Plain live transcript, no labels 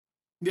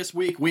This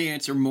week, we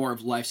answer more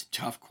of life's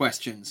tough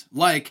questions,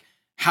 like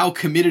how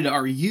committed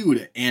are you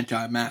to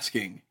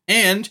anti-masking?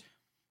 And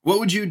what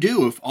would you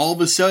do if all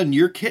of a sudden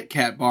your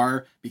KitKat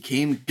bar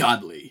became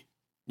godly?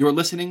 You're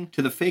listening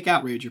to the Fake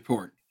Outrage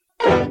Report.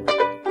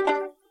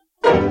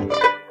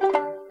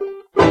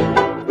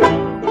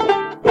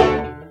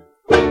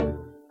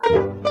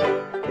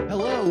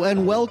 Hello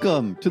and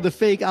welcome to the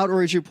Fake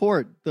Outrage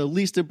Report, the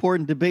least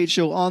important debate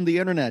show on the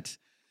internet.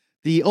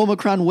 The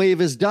Omicron wave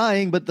is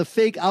dying, but the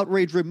fake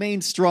outrage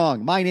remains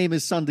strong. My name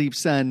is Sandeep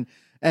Sen,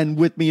 and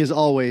with me as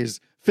always,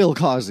 Phil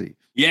Causey.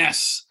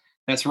 Yes,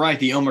 that's right.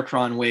 The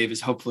Omicron wave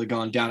has hopefully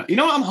gone down. You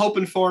know what I'm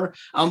hoping for?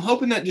 I'm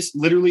hoping that just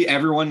literally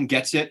everyone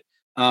gets it.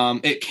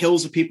 It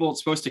kills the people it's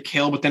supposed to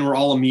kill, but then we're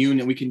all immune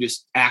and we can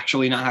just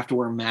actually not have to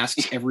wear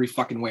masks every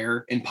fucking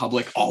where in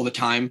public all the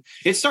time.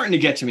 It's starting to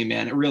get to me,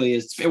 man. It really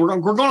is. We're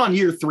going on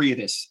year 3 of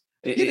this.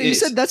 You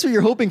said that's what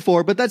you're hoping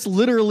for, but that's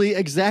literally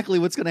exactly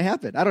what's going to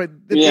happen.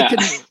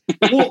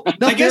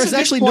 There's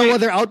actually no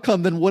other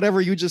outcome than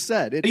whatever you just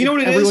said.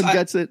 Everyone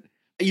gets it.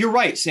 You're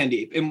right,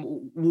 Sandeep.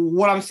 And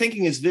what I'm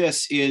thinking is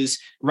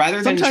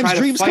rather than sometimes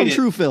dreams come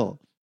true, Phil.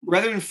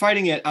 Rather than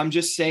fighting it, I'm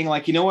just saying,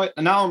 like, you know what?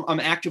 Now I'm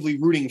actively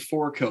rooting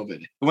for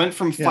COVID. I went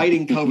from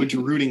fighting COVID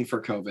to rooting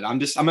for COVID.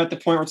 I'm at the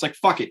point where it's like,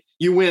 fuck it,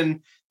 you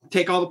win.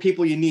 Take all the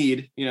people you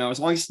need. You know, as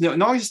long as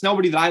it's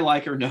nobody that I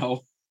like or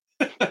know.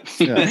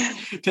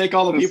 Take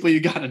all the people you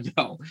gotta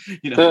know.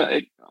 You know,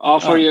 so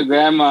offer your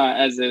grandma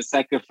as a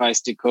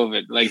sacrifice to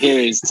COVID. Like, here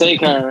is,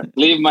 take her,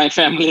 leave my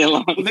family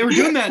alone. Well, they were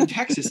doing that in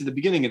Texas at the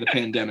beginning of the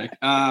pandemic.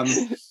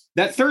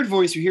 That third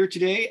voice you hear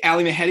today,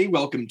 Ali Mehedi,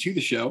 welcome to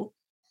the show.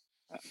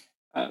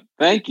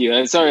 Thank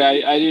you. Sorry,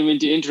 I didn't mean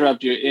to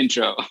interrupt your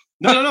intro.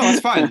 No, that's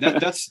fine.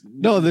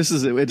 This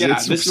is it.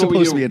 It's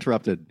supposed to be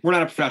interrupted. We're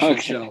not a professional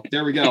show.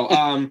 There we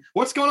go.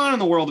 What's going on in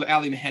the world of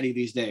Ali Mehedi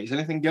these days?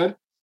 Anything good?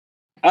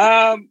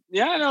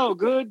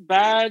 Good,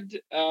 bad,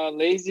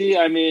 lazy.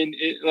 I mean,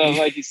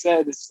 like you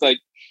said, it's like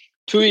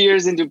 2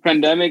 years into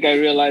pandemic, I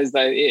realized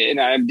that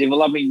I'm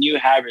developing new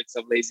habits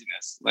of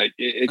laziness. Like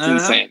it's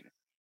insane.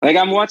 Like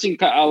I'm watching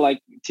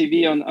like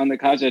TV on the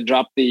couch. I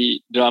dropped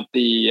the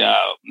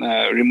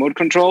remote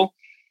control.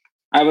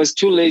 I was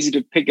too lazy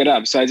to pick it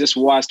up, so I just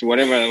watched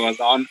whatever was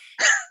on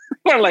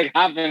for like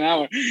half an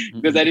hour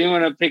because I didn't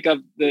want to pick up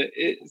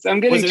so I'm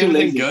getting too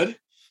lazy. Good?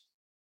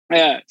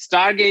 Yeah,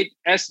 Stargate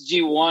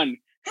SG-1.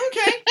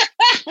 Okay.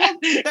 Well,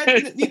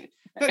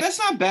 that's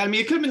not bad. I mean,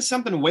 it could have been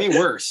something way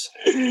worse.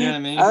 You know what I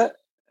mean? I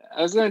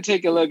was going to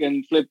take a look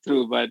and flip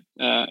through, but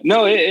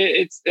no,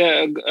 it's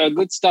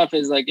good stuff.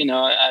 Is like,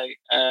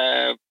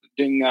 I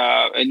doing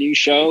a new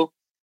show,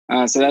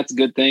 so that's a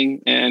good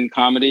thing, and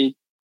comedy.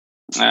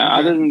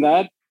 Other than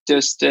that,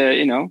 just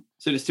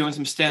So just doing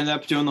some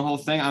stand-up, doing the whole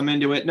thing. I'm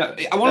into it. No,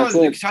 I want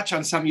to touch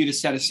on something you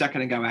just said a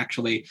second ago,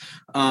 actually.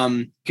 Are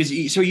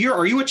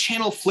you a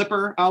channel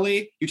flipper,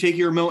 Ali? You take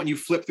your remote and you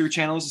flip through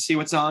channels to see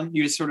what's on.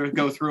 You just sort of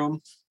go through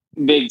them.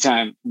 Big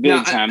time.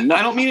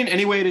 I don't mean in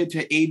any way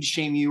to age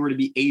shame you or to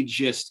be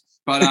ageist,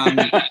 but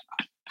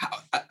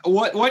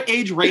what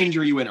age range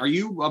are you in? Are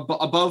you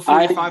above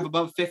 45,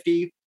 above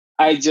 50?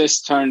 I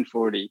just turned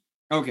 40.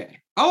 Okay.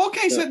 Oh,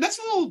 okay. So that's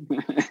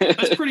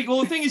pretty.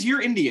 Well, the thing is, you're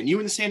Indian. You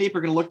and Sandeep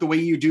are going to look the way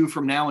you do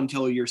from now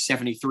until you're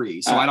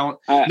 73. So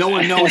no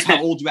one knows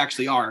how old you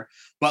actually are.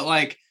 But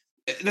like,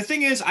 the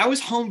thing is, I was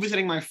home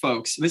visiting my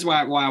folks. This is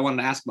why I wanted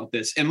to ask about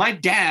this. And my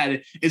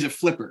dad is a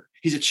flipper.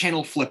 He's a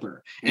channel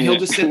flipper. And he'll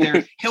just sit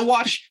there. He'll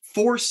watch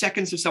 4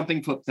 seconds of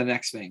something, flip to the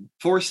next thing.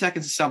 4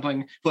 seconds of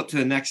something, flip to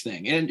the next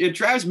thing. And it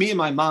drives me and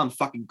my mom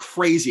fucking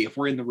crazy if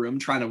we're in the room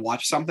trying to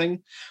watch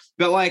something.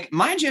 But like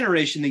my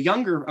generation, the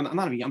younger,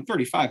 I'm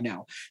 35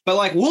 now, but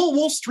like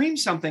we'll stream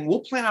something,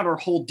 we'll plan out our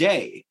whole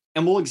day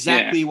and we'll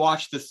exactly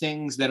watch the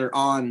things that are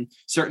on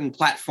certain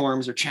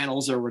platforms or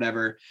channels or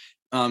whatever.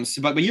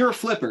 But you're a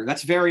flipper.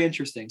 That's very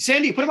interesting.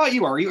 Sandy, what about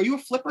you? Are you a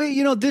flipper?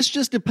 This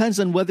just depends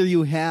on whether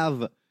you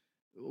have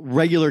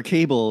regular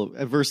cable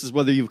versus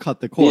whether you've cut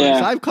the cord. Yeah.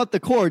 So I've cut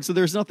the cord, so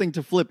there's nothing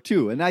to flip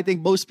to. And I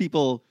think most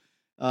people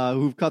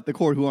who've cut the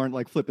cord who aren't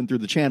like flipping through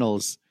the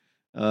channels,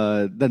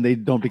 then they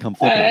don't become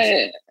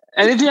flippers.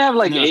 And if you have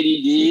like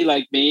ADD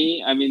like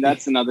me, I mean,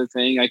 that's another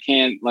thing. I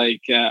can't like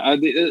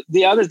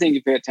the other thing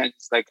to pay attention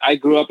is like I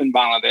grew up in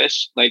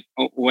Bangladesh, like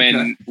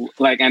when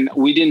and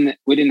we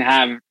didn't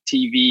have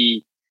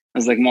TV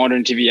as like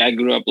modern TV. I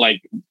grew up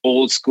like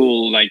old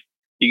school, like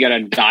you got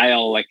to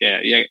dial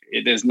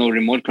there's no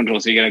remote control.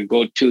 So you got to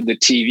go to the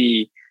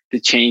TV to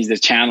change the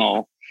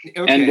channel.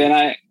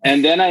 Okay.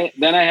 And then I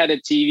had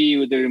a TV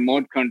with the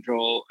remote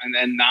control, and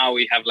then now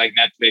we have like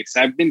Netflix.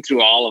 I've been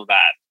through all of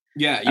that.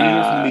 Yeah, you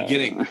were from the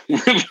beginning.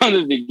 From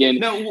the beginning.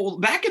 No, well,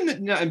 back in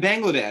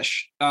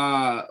Bangladesh,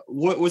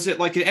 what was it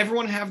like? Did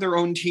everyone have their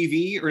own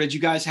TV, or did you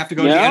guys have to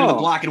go to the end of the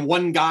block and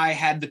one guy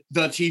had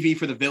the TV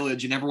for the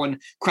village, and everyone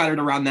crowded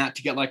around that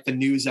to get like the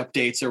news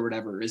updates or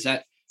whatever? Is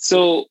that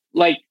so?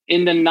 Like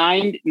in the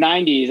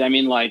 90s, I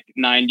mean, like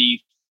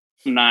 90,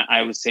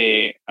 I would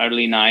say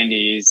early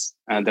 90s.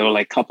 There were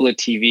like a couple of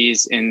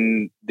TVs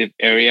in the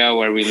area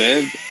where we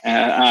lived.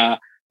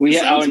 We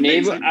had our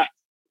neighbor.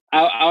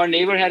 our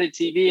neighbor had a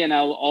TV, and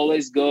I would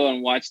always go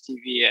and watch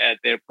TV at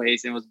their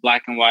place. It was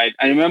black and white.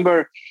 I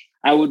remember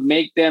I would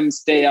make them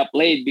stay up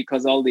late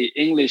because all the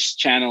English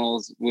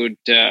channels would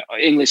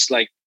English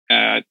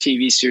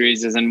TV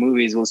series and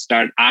movies will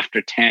start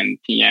after 10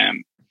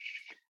 p.m.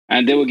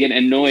 and they would get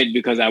annoyed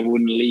because I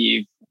wouldn't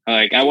leave.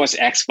 Like I watched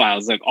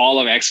X-Files, like all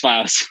of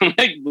X-Files,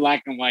 like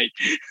black and white.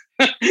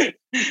 And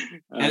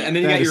then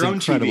you got your own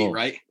incredible. TV,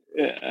 right?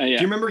 Yeah. Do you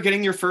remember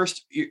getting your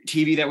first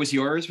TV that was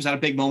yours? Was that a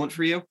big moment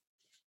for you?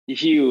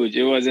 Huge.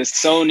 It was a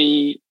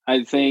Sony.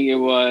 I think it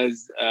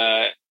was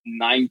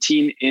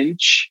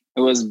 19-inch.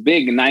 It was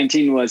big.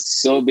 19 was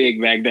so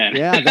big back then.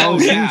 Yeah, that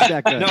was huge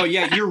back then. No,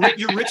 yeah, your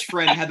rich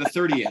friend had the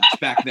 30-inch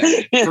back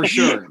then for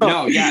sure.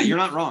 No, yeah, you're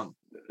not wrong.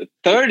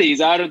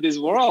 30s out of this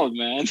world,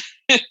 man.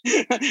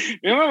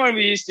 Remember when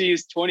we used to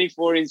use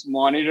 24-inch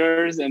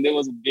monitors and it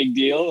was a big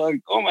deal?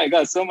 Like, oh my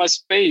God, so much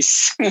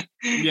space.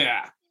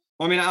 Yeah.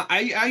 Well, I mean,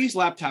 I use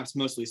laptops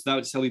mostly, so that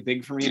would still be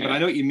big for me, but I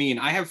know what you mean.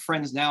 I have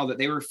friends now that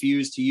they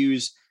refuse to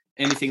use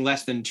anything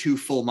less than 2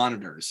 full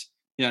monitors.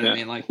 You know what I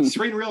mean? Like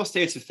screen real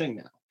estate's a thing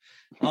now.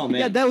 Oh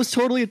man. Yeah, that was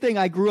totally a thing.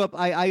 I grew up,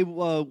 I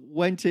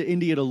went to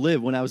India to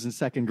live when I was in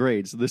 2nd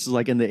grade. So this is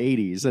like in the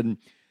 80s. And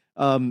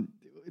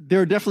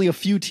there are definitely a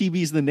few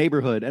TVs in the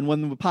neighborhood. And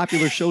when the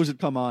popular shows would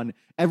come on,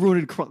 everyone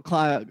would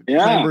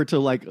clamber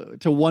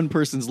to one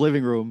person's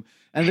living room.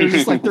 And there's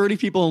just like 30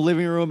 people in the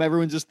living room.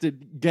 Everyone just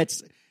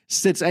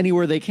sits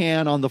anywhere they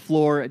can on the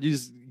floor. You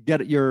just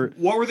get your.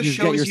 What were the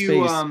shows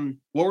you?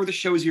 What were the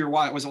shows you were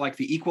watching? Was it like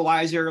The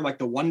Equalizer, like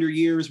The Wonder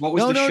Years? What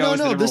was the shows?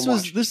 No.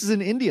 This is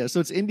in India, so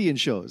it's Indian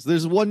shows.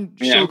 There's one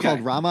show called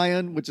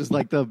Ramayan, which is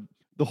like the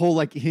whole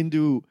like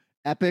Hindu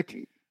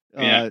epic.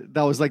 That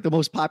was like the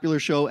most popular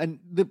show, and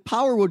the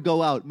power would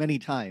go out many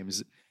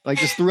times, like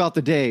just throughout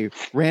the day,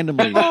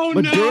 randomly.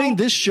 During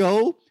this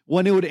show,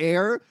 when it would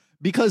air,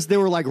 because there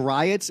were like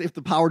riots, if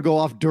the power would go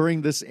off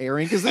during this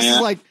airing, because this is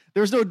like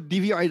there's no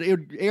DVR, it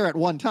would air at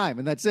one time,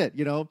 and that's it,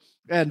 you know.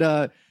 And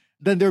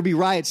then there'd be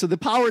riots, so the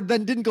power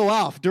then didn't go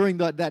off during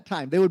that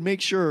time. They would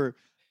make sure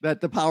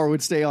that the power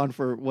would stay on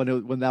for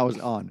when that was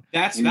on.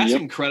 That's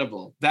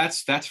incredible.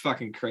 That's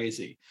fucking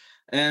crazy.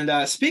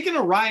 And speaking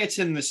of riots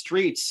in the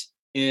streets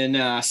in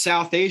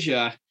South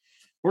Asia,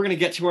 we're gonna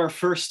get to our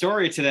first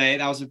story today.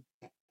 That was a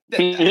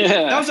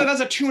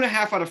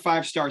 2.5 out of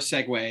 5 star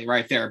segue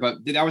right there,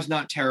 but that was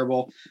not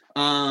terrible.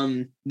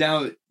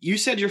 Now you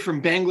said you're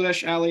from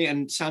Bangladesh, Ali,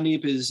 and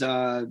Sandeep is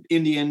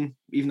Indian,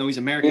 even though he's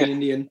American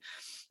Indian.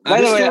 By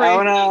the way, I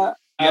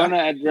wanna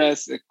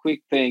address a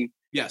quick thing.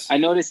 Yes, I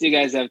noticed you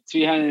guys have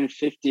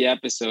 350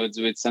 episodes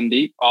with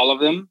Sandeep. All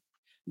of them?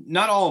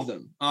 Not all of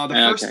them. The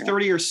first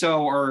 30 or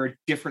so are a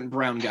different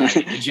brown guy,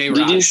 Jay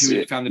Raj,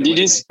 who founded it. Did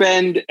you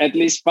spend at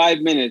least 5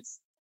 minutes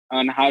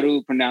on how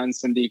to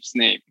pronounce Sandeep's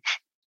name?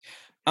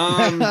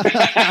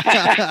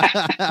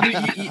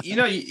 You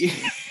know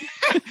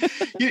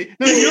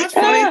what's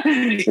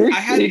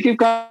funny? You keep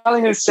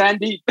calling him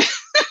Sandeep.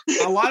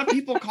 A lot of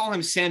people call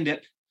him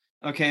Sandip.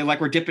 Okay, like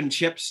we're dipping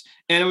chips.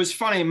 And it was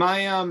funny.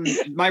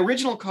 My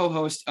original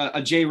co-host,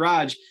 Jay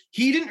Raj,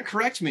 he didn't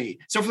correct me.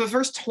 So for the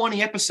first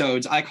 20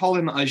 episodes, I called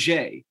him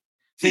Ajay,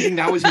 thinking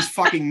that was his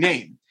fucking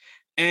name.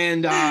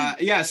 And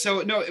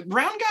so no,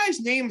 brown guys'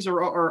 names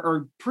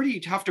are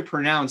pretty tough to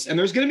pronounce. And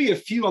there's going to be a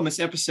few on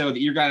this episode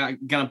that you're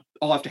gonna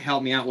all have to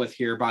help me out with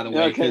here, by the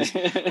way, because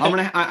I'm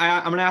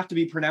gonna have to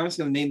be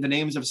pronouncing the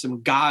names of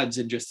some gods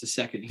in just a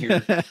second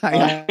here.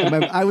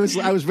 I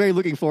was very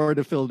looking forward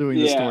to Phil doing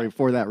this story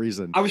for that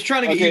reason. I was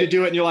trying to get you to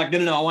do it, and you're like,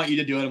 no, I want you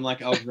to do it. I'm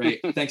like, oh great,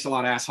 thanks a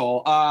lot,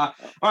 asshole. All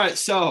right,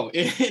 so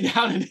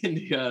down in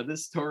India,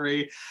 this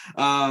story,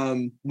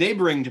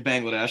 neighboring to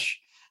Bangladesh.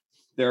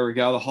 There we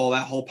go.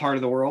 That whole part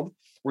of the world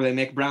where they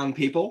make brown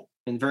people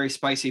and very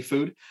spicy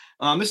food.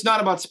 This is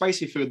not about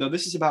spicy food, though.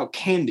 This is about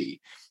candy.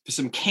 There's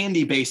some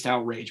candy-based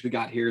outrage we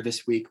got here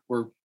this week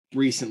or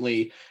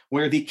recently,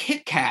 where the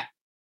KitKat,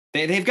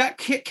 they've got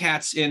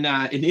KitKats in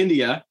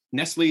India.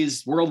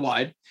 Nestle's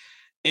worldwide,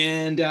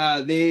 and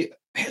they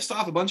pissed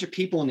off a bunch of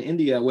people in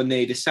India when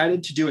they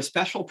decided to do a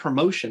special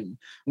promotion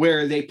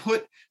where they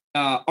put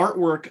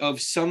artwork of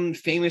some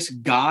famous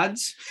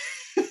gods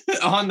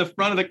on the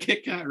front of the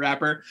KitKat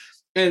wrapper.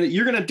 And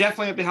you're going to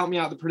definitely have to help me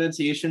out with the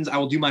pronunciations. I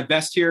will do my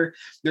best here.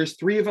 There's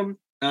 3 of them.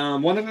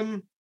 One of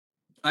them,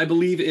 I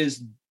believe,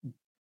 is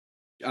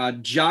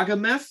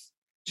Jagannath.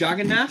 You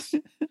nailed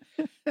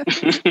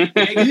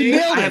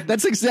it.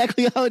 That's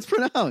exactly how it's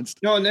pronounced.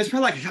 No, and it's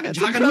probably like that's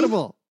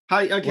incredible.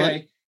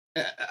 Okay.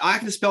 I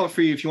can spell it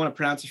for you if you want to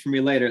pronounce it for me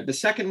later. The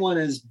second one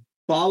is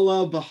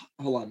Balabhadra.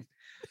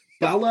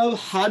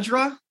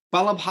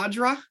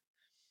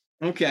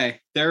 Okay.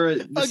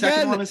 The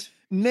second one is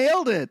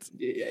nailed it.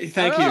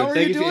 Thank you. How are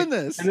you doing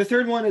this? And the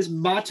third one is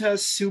Mata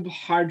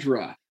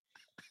Subhadra.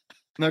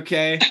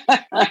 Okay.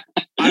 I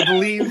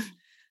believe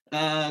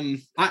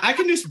I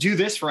can just do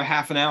this for a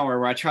half an hour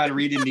where I try to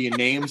read Indian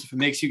names if it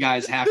makes you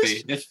guys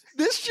happy. This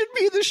should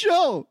be the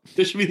show.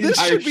 This should be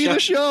the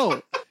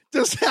show.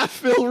 Just have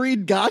Phil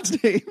read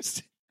God's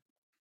names.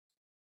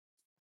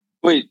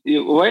 Wait,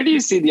 where do you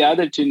see the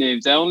other two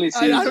names? I only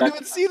see. I don't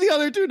even see the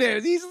other two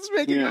names. He's just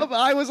making up.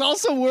 I was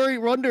also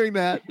wondering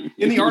that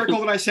in the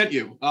article that I sent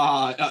you.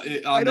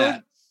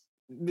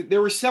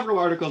 There were several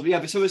articles, but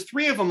yeah. So there's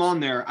 3 of them on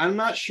there. I'm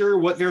not sure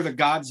what they're the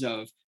gods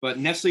of, but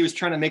Nestle was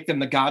trying to make them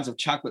the gods of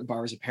chocolate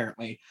bars,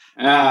 apparently.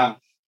 And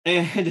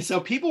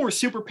so people were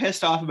super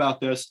pissed off about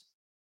this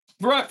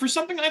for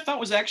something I thought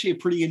was actually a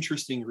pretty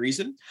interesting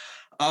reason.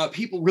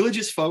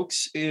 Religious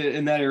folks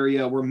in that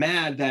area were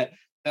mad that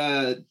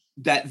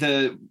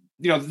they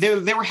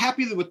were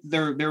happy with they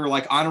were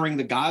like honoring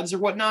the gods or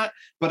whatnot.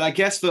 But I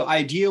guess the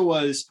idea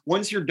was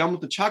once you're done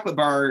with the chocolate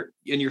bar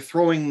and you're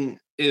throwing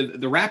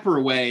the wrapper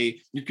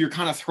away, you're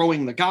kind of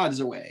throwing the gods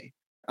away,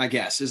 I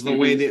guess, is the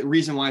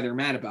reason why they're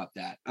mad about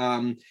that.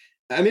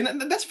 I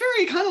mean, that's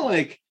very kind of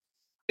like,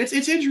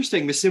 it's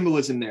interesting, the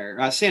symbolism there.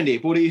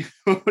 Sandeep, what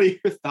are your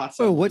thoughts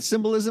on what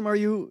symbolism are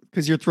you?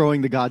 Because you're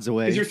throwing the gods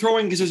away.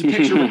 Because there's a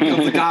picture of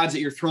the gods that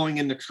you're throwing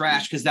in the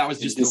trash because that was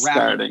just the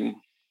wrapper.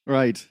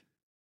 Right.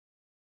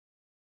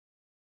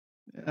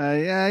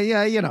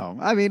 Yeah,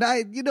 I mean,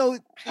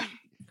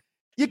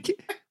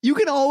 you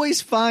can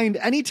always find,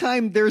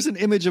 anytime there's an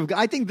image of God.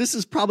 I think this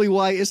is probably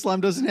why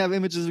Islam doesn't have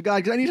images of God,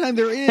 because anytime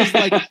there is,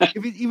 like,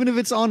 even if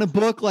it's on a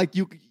book, like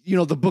you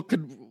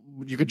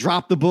could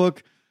drop the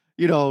book,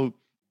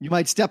 you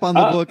might step on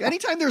the book.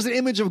 Anytime there's an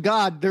image of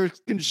God,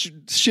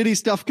 shitty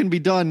stuff can be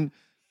done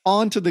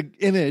onto the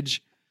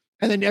image,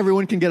 and then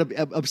everyone can get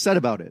upset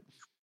about it.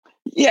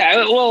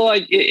 Yeah, well,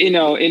 like, in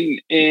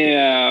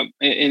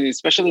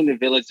especially in the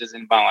villages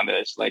in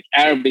Bangladesh, like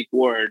Arabic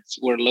words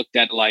were looked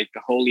at like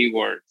holy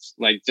words,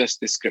 like just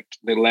the script,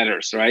 the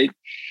letters, right?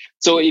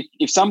 So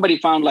if somebody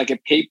found like a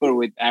paper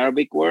with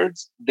Arabic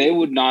words, they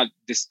would not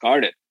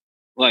discard it.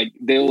 Like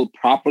they will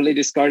properly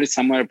discard it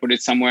somewhere, put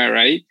it somewhere,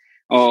 right?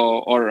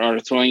 Or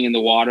throwing in the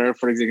water,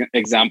 for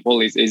example,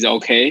 is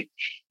okay,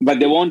 but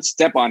they won't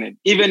step on it.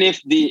 Even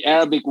if the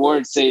Arabic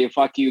words say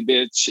 "fuck you,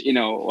 bitch,"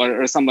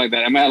 or something like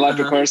that. Am I allowed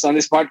to curse on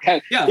this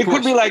podcast? Yeah, it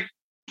could be like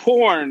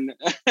porn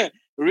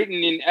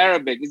written in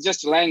Arabic. It's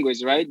just a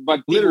language, right?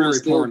 But people will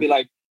still porn. Be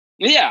like,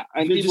 yeah,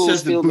 and people will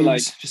still be like,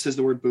 just says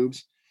the word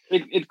boobs.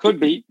 It could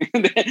be.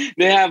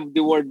 They have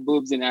the word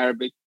boobs in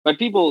Arabic, but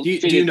people. Do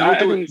you know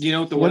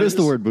what is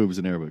the word boobs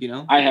in Arabic?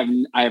 I have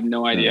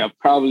no idea.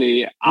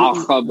 Probably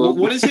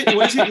what is it?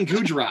 What is it in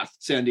Gujarat,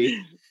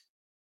 Sandy?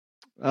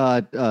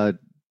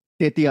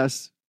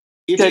 Tetias.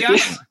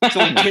 Itias? So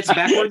like tits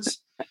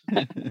backwards.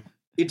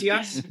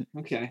 Itias.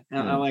 Okay,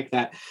 I like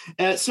that.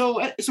 So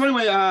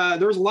anyway,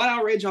 there was a lot of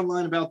outrage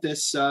online about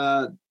this.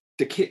 The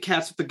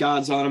KitKats with the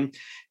gods on them.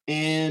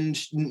 And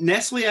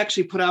Nestle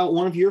actually put out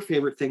one of your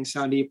favorite things,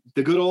 Sandeep,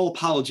 the good old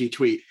apology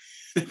tweet.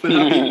 Put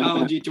out the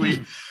apology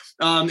tweet.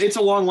 It's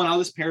a long one. I'll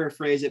just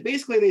paraphrase it.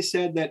 Basically, they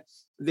said that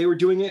they were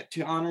doing it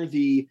to honor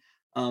the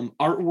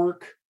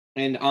artwork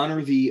and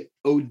honor the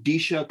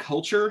Odisha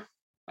culture.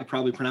 I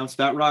probably pronounced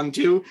that wrong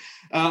too.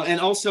 And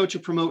also to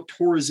promote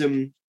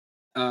tourism,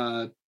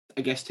 I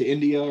guess, to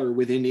India or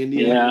within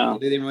India. Yeah.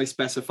 They didn't really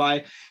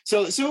specify.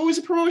 So it was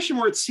a promotion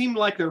where it seemed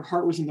like their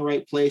heart was in the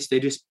right place. They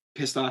just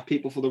pissed off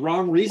people for the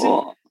wrong reason.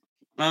 Oh.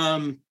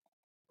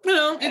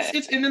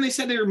 It's and then they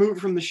said they removed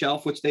it from the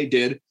shelf, which they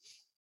did.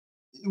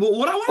 Well,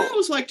 what I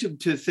always like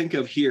to think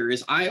of here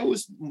is I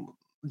always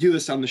do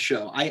this on the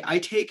show. I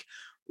take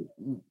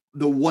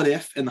the what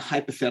if and the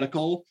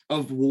hypothetical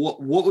of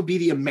what would be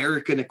the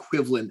American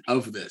equivalent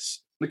of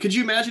this. Like, could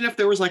you imagine if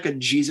there was like a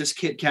Jesus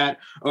KitKat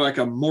or like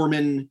a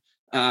Mormon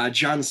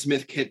John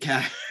Smith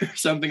KitKat or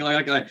something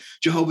like a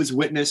Jehovah's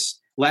Witness,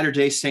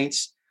 Latter-day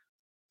Saints?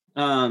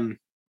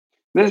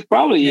 There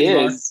probably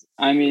is.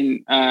 I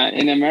mean,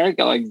 in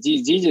America, like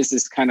Jesus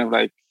is kind of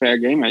like fair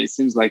game. It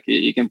seems like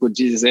you can put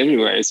Jesus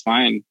everywhere. It's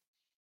fine.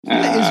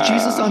 Is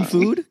Jesus on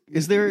food?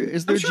 Is there I'm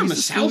Jesus sure in the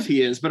South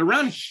he is, but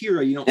around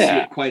here you don't see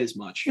it quite as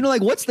much.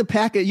 Like what's the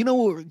packet?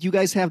 You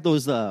guys have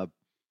those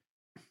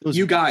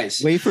you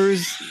guys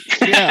wafers.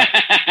 Yeah.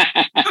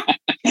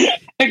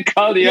 You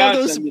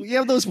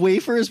have those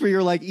wafers where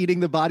you're like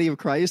eating the body of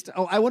Christ.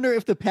 Oh, I wonder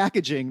if the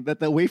packaging that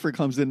the wafer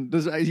comes in, do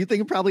you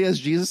think it probably has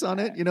Jesus on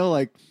it?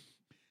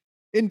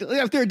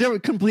 If they're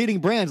different competing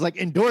brands, like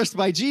endorsed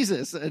by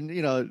Jesus, and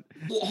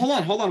Well,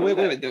 hold on,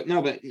 wait.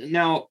 No, but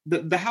now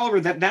however,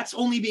 that's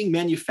only being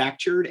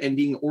manufactured and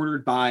being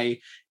ordered by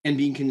and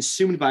being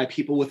consumed by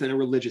people within a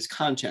religious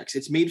context.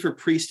 It's made for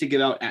priests to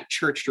give out at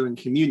church during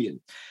communion.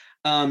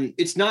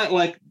 It's not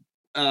like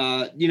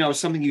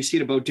something you see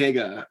at a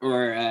bodega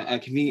or a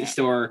convenience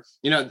store.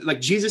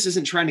 Like Jesus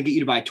isn't trying to get you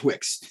to buy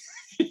Twix.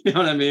 You know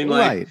what I mean?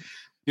 Right.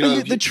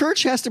 The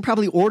church has to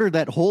probably order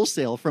that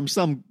wholesale from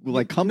some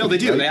company. No, they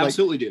do. Right? They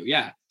absolutely do.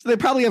 Yeah. So they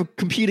probably have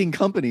competing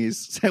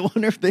companies. So I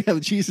wonder if they have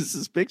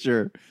Jesus's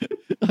picture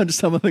on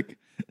something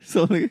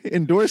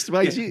endorsed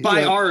by Jesus.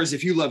 Buy ours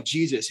if you love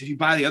Jesus. If you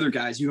buy the other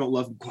guys, you don't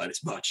love them quite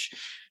as much.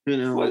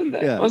 Wasn't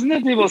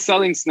there people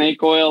selling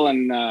snake oil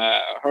and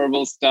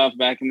herbal stuff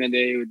back in the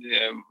day with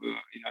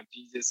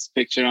Jesus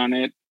picture on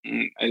it?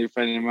 If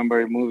I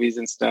remember movies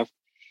and stuff.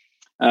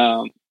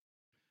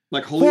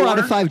 Like holy 4 water?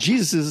 out of 5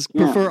 Jesuses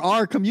prefer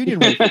our communion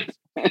wafers.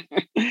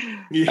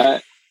 No,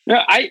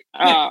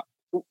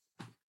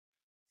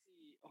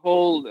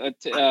 whole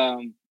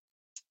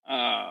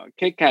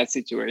KitKat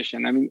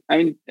situation. I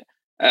mean,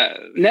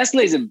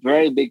 Nestle is a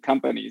very big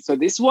company, so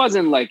this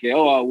wasn't like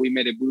we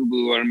made a boo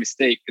boo or a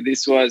mistake.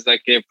 This was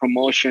like a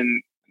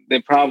promotion.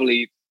 They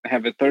probably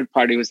have a third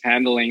party who's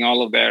handling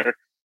all of their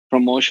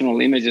promotional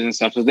images and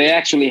stuff. So they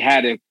actually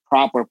had a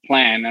proper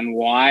plan on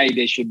why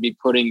they should be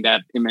putting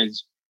that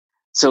image.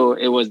 So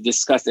it was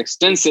discussed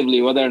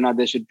extensively whether or not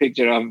they should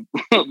picture of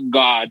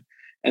God,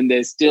 and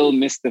they still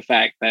missed the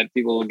fact that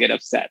people will get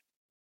upset,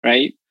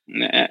 right?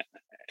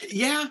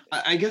 Yeah,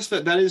 I guess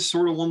that is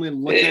sort of one way to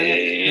look at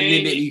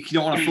it. And you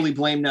don't want to fully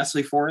blame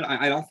Nestle for it.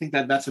 I don't think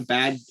that that's a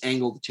bad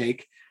angle to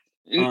take.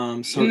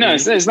 No,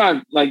 it's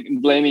not like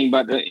blaming,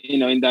 but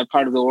in that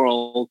part of the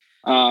world,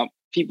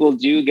 people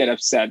do get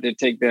upset. They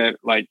take their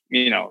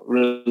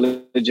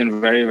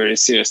religion very, very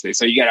seriously.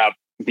 So you gotta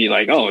be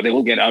like, they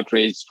will get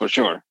outraged for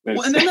sure.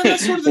 Well, and then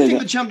that's sort of the thing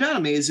that jumped out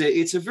at me is that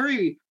it's a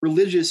very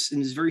religious and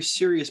is very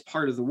serious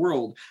part of the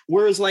world.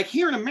 Whereas like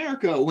here in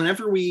America,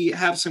 whenever we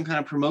have some kind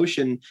of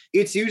promotion,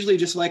 it's usually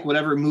just like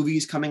whatever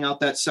movie's coming out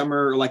that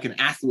summer, or like an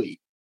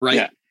athlete, right?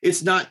 Yeah.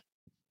 It's not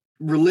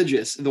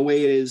religious the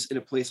way it is in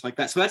a place like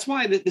that. So that's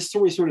why this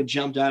story sort of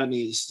jumped out at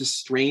me. It's just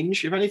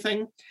strange, if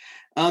anything.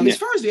 As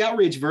far as the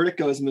outrage verdict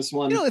goes in this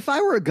one, if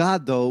I were a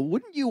god, though,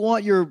 wouldn't you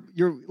want your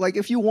like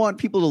if you want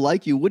people to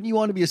like you, wouldn't you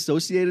want to be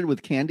associated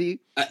with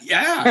candy?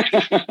 Yeah,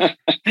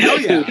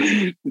 hell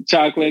yeah,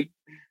 chocolate.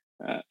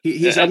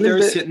 He's up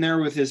there sitting there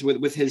with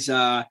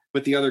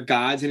the other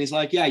gods, and he's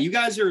like, "Yeah, you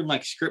guys are in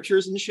like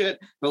scriptures and shit,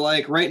 but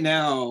like right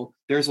now,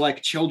 there's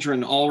like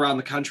children all around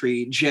the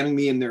country jamming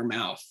me in their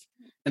mouth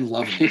and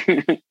loving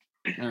it."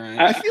 All right.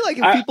 I feel like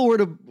if people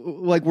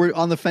were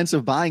on the fence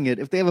of buying it,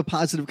 if they have a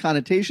positive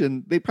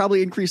connotation, they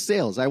probably increase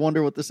sales. I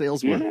wonder what the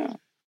sales were.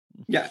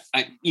 Yeah,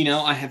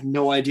 I have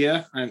no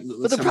idea.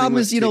 But the problem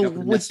is,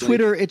 with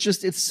Twitter,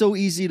 it's so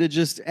easy to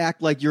just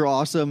act like you're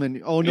awesome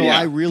and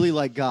I really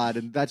like God,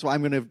 and that's why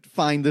I'm going to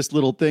find this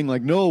little thing.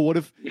 Like, no, what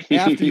if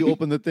after you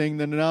open the thing,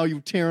 then now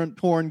you've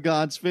torn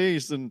God's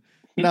face and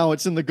now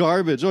it's in the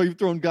garbage. Oh, you've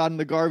thrown God in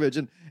the garbage,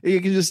 and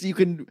you can just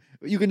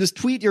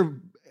tweet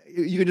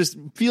you can just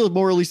feel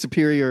morally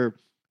superior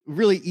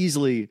really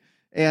easily.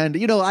 And,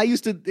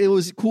 it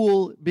was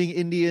cool being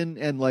Indian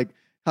and like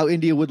how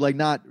India would like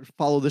not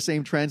follow the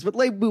same trends. But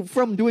like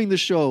from doing the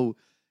show,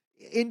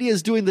 India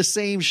is doing the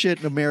same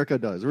shit in America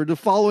does. We're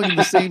following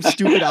the same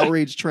stupid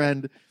outrage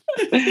trend.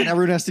 And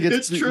everyone has to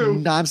get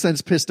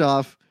nonsense pissed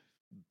off.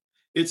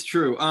 It's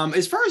true.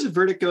 As far as the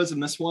verdict goes in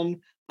this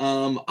one,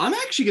 I'm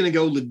actually going to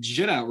go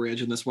legit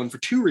outrage in this one for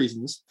two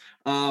reasons.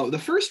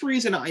 The first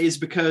reason is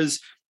because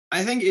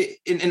I think,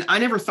 and I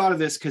never thought of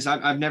this because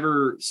I've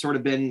never sort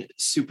of been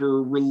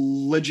super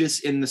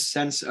religious in the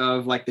sense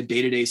of like the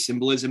day-to-day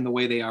symbolism, the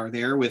way they are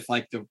there with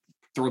like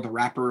throw the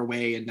wrapper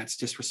away and that's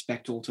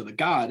disrespectful to the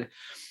God.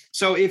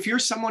 So if you're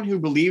someone who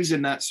believes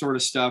in that sort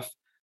of stuff,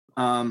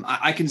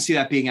 I can see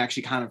that being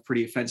actually kind of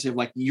pretty offensive.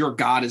 Like your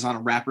God is on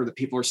a wrapper that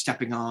people are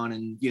stepping on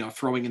and,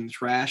 throwing in the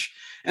trash.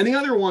 And the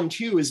other one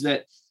too is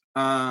that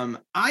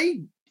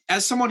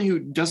as someone who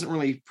doesn't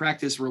really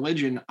practice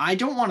religion, I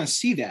don't want to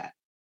see that.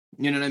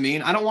 You know what I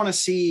mean? I don't want to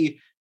see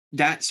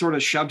that sort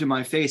of shoved in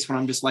my face when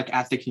I'm just like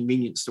at the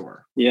convenience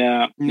store.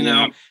 Yeah.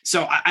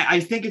 So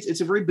I think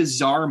it's a very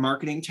bizarre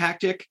marketing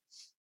tactic.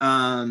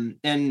 And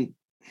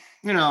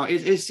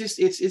it's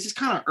just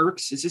kind of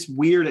irks. It's just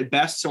weird at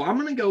best. So I'm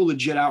going to go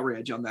legit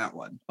outrage on that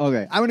one.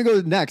 Okay. I'm going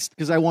to go next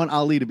because I want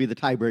Ali to be the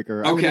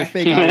tiebreaker. I'm okay.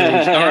 Fake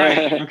outrage. All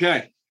right.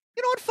 Okay.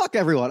 You know what? Fuck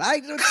everyone.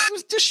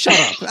 Just shut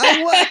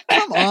up.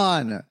 Come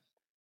on.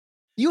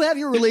 You have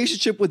your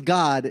relationship with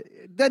God,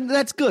 then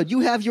that's good. You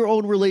have your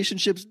own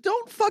relationships.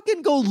 Don't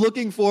fucking go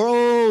looking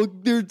for,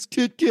 there's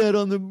KitKat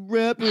on the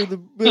wrapper.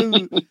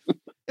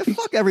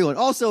 Fuck everyone.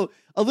 Also,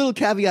 a little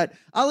caveat.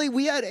 Ali,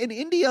 we had in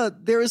India,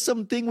 there is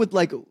something with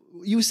like,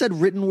 you said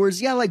written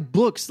words. Yeah, like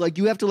books. Like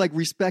you have to like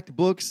respect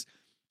books.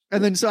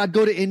 And then so I'd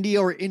go to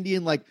India or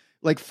Indian, like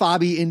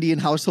fobby Indian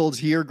households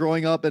here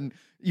growing up, and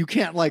you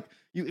can't like,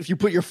 if you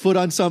put your foot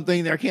on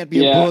something, there can't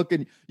be a book,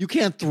 and you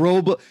can't throw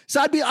book.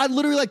 So I'd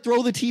literally like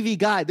throw the TV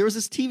guide. There was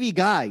this TV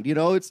guide,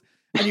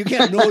 and you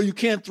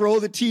can't throw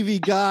the TV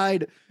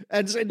guide.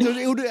 And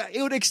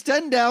it would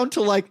extend down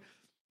to like,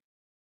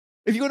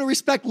 if you're going to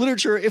respect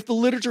literature, if the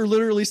literature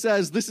literally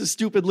says this is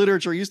stupid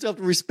literature, you still have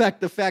to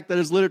respect the fact that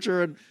it's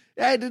literature.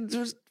 And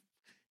just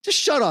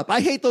shut up.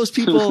 I hate those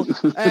people.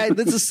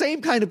 It's the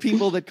same kind of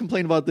people that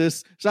complain about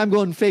this. So I'm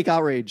going fake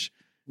outrage.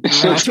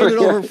 I'll turn it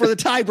over for the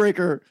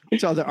tiebreaker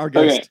to our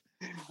guest.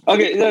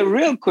 Okay.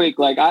 Real quick,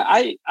 like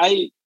I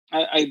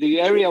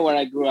the area where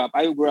I grew up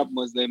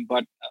Muslim,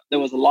 but there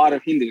was a lot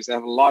of Hindus. I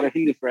have a lot of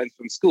Hindu friends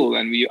from school,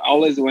 and we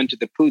always went to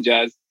the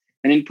pujas.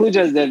 And in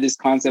pujas, they have this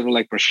concept of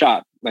like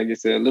prasad, like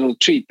it's a little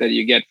treat that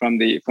you get from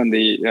the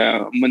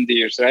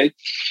mandirs, right?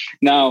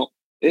 Now,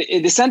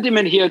 the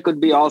sentiment here could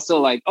be also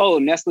like, oh,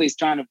 Nestle is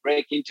trying to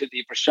break into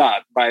the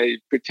prasad by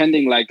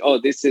pretending like, oh,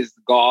 this is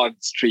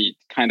God's street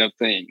kind of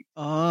thing.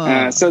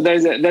 So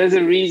there's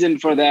a reason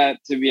for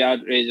that to be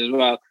outraged as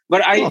well.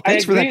 But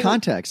thanks for that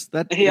context.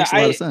 That makes a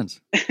lot of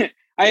sense.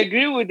 I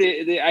agree with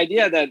the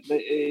idea that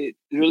the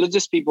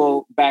religious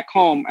people back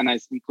home, and I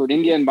include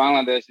India and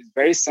Bangladesh, is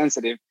very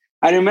sensitive.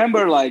 I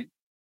remember like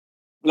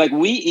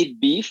we eat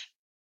beef,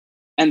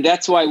 and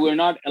that's why we're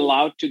not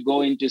allowed to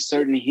go into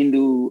certain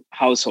Hindu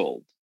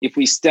household. If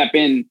we step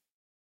our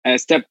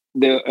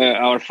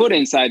foot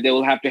inside, they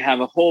will have to have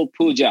a whole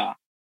puja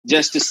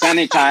just to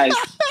sanitize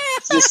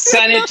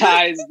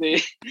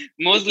the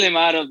Muslim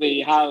out of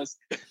the house.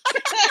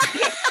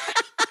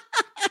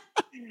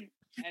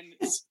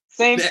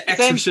 And the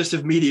exorcist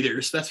of meat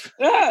eaters. That's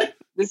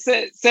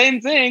the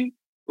same thing.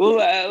 Well,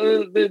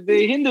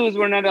 the Hindus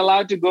were not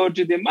allowed to go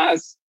to the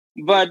mosque,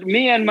 but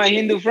me and my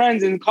Hindu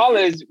friends in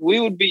college, we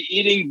would be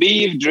eating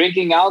beef,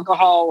 drinking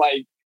alcohol,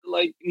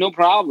 like no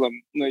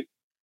problem. Like,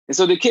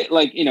 so the kid,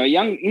 like, you know,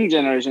 young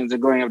generations are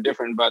growing up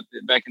different, but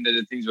back in the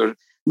day, things were.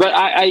 But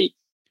I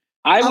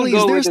Ali,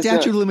 is there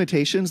statute of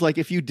limitations? Like,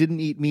 if you didn't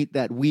eat meat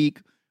that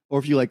week, or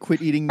if you like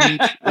quit eating meat,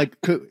 like,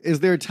 is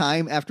there a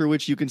time after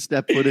which you can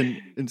step foot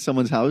in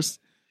someone's house?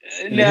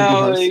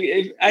 No,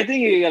 I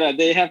think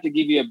they have to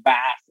give you a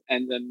bath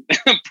and then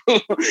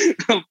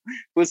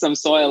put some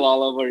soil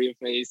all over your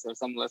face or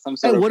some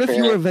sort of. What if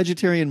you were a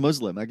vegetarian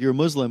Muslim? Like, you're a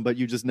Muslim, but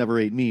you just never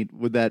ate meat.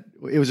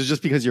 It was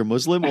just because you're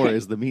Muslim, or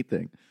is the meat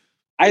thing?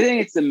 I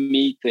think it's the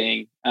meat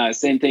thing.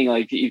 Same thing.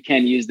 Like, you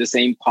can't use the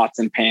same pots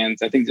and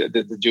pans. I think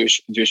the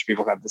Jewish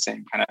people have the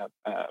same kind of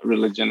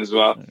religion as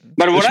well.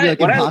 But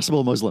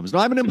impossible Muslims. No,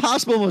 I'm an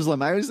impossible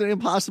Muslim. I was an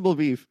impossible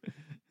beef.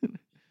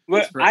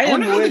 But I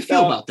wonder how they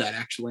feel about that.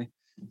 Actually,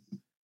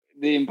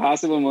 the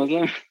impossible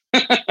Muslim.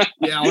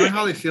 Yeah, I wonder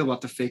how they feel about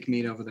the fake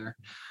meat over there.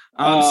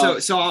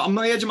 So I'm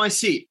on the edge of my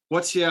seat.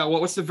 What's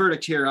the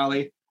verdict here,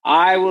 Ali?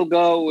 I will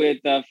go with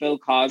Phil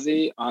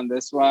Causey on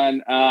this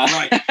one.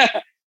 Right.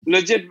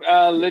 Legit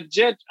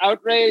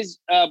outrage,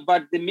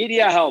 but the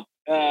media helped.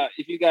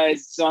 If you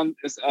guys saw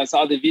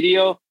the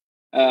video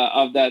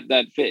of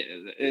that,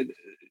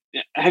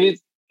 have you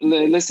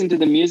listened to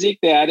the music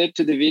they added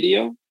to the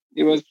video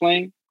it was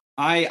playing?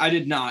 I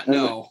did not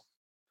know.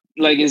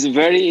 Like, it's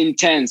very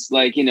intense,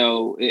 like, you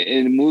know,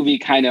 in a movie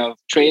kind of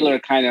trailer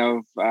kind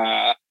of.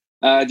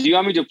 Do you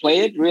want me to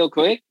play it real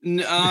quick?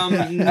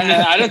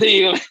 I don't think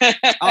you.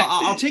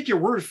 I'll take your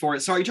word for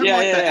it. So are you talking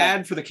about the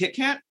ad for the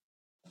KitKat?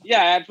 Yeah,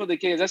 ad for the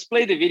kids. Let's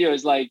play the video.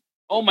 It's like,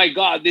 oh my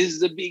God, this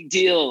is a big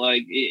deal.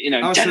 Like, you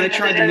know. Oh, so they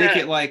tried to make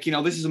it like, you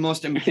know, this is the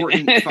most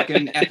important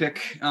fucking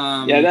epic.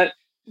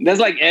 That's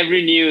like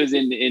every news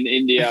in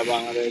India,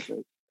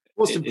 Bangladesh.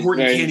 Most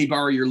important candy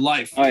bar of your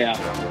life. Oh yeah.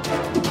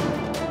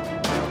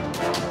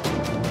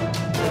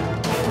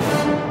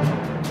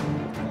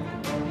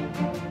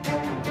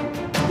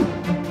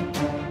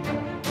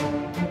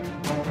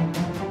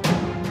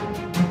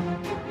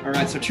 All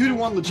right, so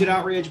 2-1 legit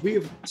outrage. We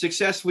have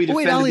successfully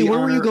defended. Wait, Ali, where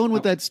were you going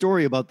with that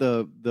story about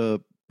the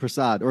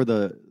prasad, or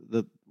the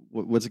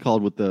what's it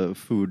called with the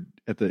food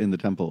in the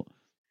temple?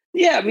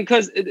 Yeah,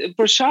 because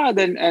prasad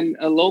and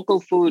local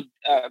food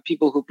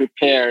people who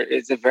prepare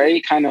is a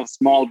very kind of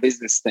small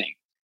business thing.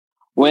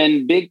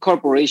 When big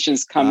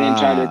corporations come in,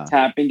 try to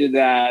tap into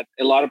that,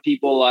 a lot of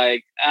people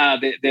like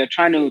they're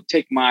trying to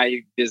take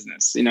my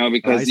business, you know,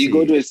 because you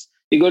go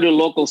to a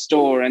local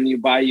store and you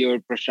buy your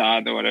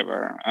prasad or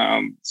whatever,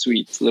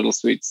 little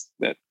sweets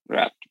that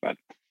wrapped. But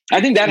I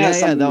think that has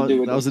something to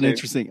do with it. That was an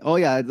interesting. Oh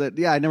yeah,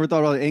 I never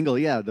thought about the angle.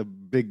 Yeah, the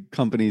big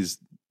companies.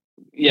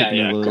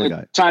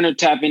 Yeah, trying to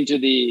tap into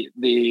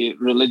the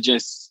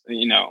religious,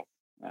 you know,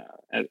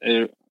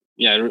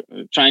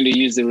 trying to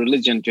use the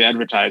religion to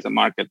advertise and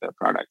market their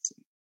products.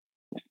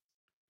 Yeah.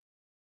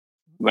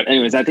 But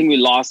anyways, I think we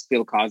lost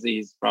Phil Causey.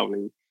 He's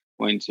probably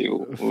going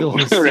to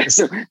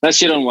that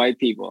shit on white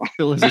people.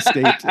 Phil is a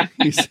state.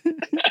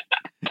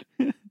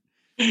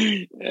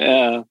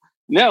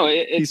 No,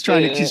 he's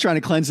trying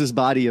to cleanse his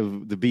body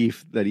of the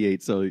beef that he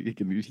ate, so he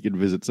can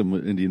visit some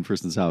Indian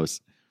person's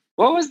house.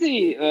 What was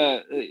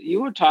you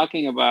were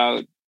talking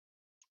about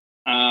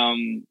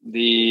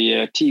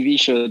the TV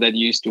show that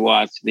you used to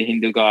watch, the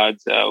Hindu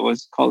gods?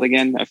 What's it called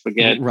again? I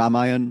forget.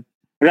 Ramayan.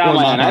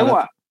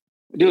 I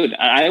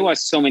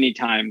watched so many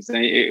times.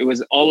 It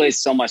was always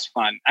so much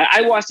fun.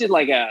 I watched it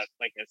like a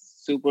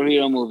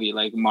superhero movie,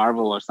 like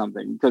Marvel or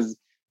something, because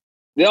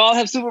they all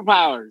have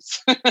superpowers.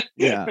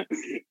 Yeah,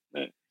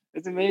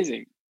 it's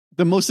amazing.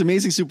 The most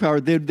amazing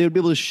superpower, they'd be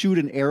able to shoot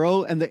an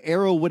arrow, and the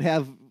arrow would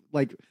have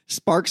like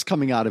sparks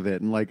coming out of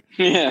it, and like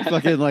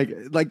fucking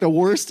like the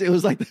worst. It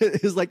was like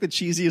the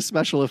cheesiest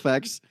special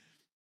effects.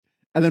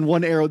 And then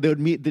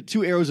the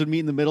two arrows would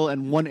meet in the middle,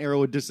 and one arrow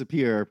would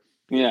disappear.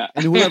 Yeah.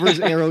 And whoever's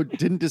arrow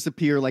didn't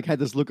disappear, like, had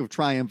this look of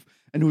triumph,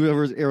 and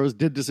whoever's arrows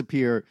did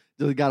disappear,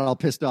 they got all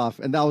pissed off.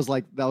 And that was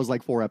like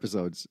 4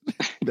 episodes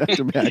back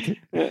to back.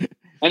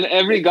 And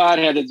every god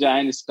had a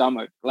giant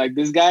stomach. Like,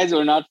 these guys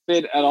were not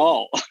fit at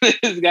all.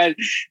 These guys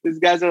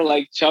are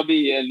like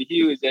chubby and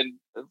huge and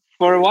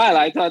For a while,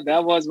 I thought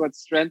that was what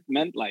strength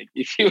meant. Like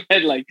if you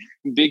had like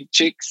big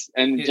cheeks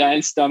and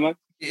giant stomach.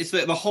 It's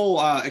the whole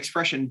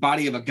expression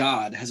 "body of a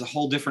god" has a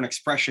whole different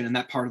expression in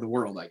that part of the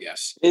world, I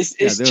guess.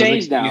 It's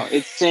changed now.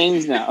 It's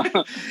changed now.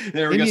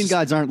 Indian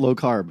gods aren't low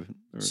carb.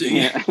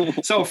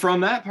 So from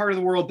that part of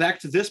the world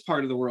back to this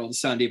part of the world,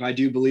 Sandeep, I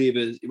do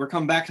believe we're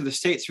coming back to the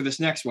States for this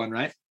next one,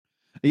 right?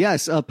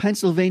 Yes, a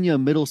Pennsylvania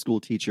middle school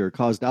teacher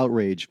caused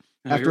outrage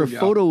after a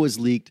photo was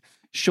leaked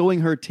showing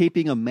her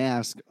taping a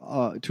mask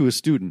to a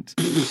student.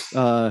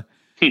 It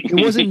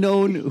wasn't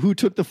known who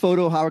took the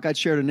photo, how it got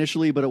shared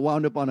initially, but it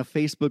wound up on a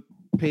Facebook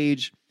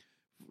page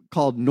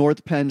called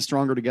North Penn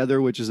Stronger Together,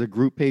 which is a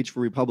group page for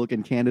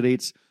Republican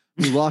candidates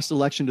who lost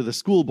election to the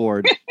school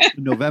board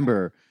in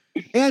November,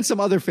 and some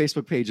other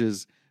Facebook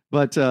pages.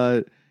 But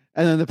and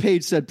then the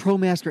page said,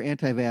 pro-mask or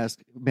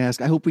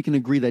anti-mask, I hope we can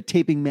agree that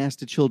taping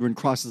masks to children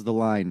crosses the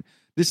line.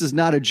 This is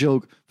not a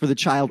joke for the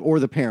child or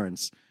the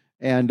parents.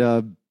 And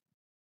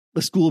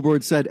the school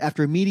board said,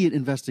 after immediate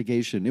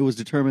investigation, it was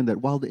determined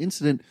that while the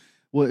incident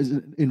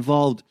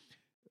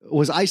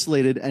was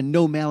isolated and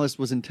no malice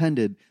was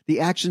intended, the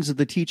actions of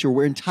the teacher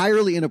were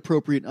entirely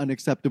inappropriate and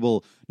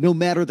unacceptable, no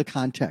matter the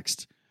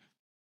context.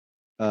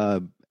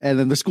 And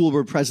then the school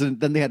board president,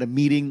 then they had a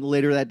meeting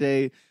later that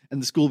day,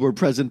 and the school board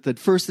president said,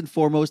 first and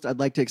foremost, I'd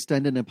like to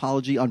extend an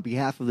apology on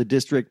behalf of the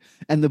district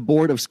and the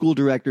board of school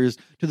directors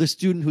to the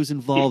student who's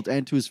involved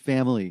and to his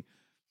family.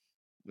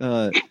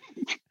 I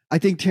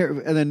think, she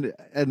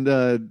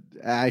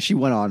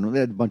went on, they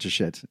had a bunch of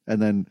shit.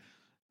 And then,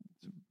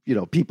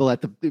 people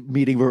at the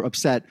meeting were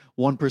upset.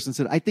 One person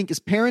said, I think as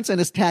parents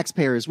and as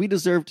taxpayers, we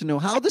deserve to know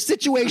how the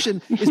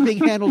situation is being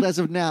handled as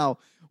of now.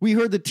 We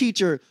heard the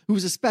teacher,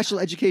 who's a special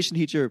education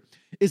teacher,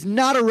 is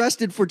not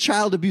arrested for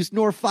child abuse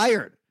nor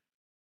fired.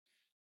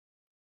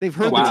 They've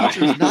heard the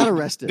teacher is not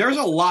arrested. There's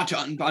a lot to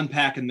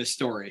unpack in this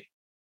story.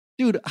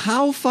 Dude,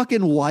 how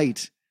fucking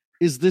white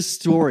is this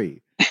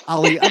story,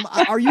 Ali?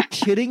 Are you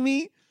kidding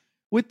me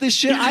with this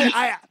shit?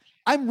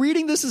 I'm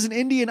reading this as an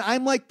Indian.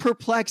 I'm like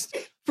perplexed.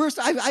 First,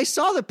 I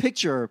saw the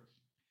picture.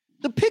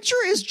 The picture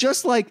is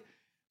just like,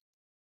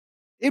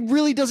 it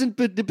really doesn't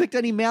depict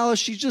any malice.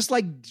 She's just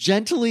like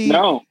daintily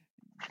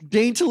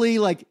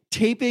like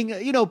taping,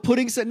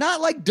 putting,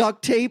 not like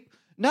duct tape,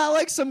 not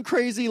like some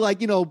crazy,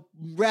 like,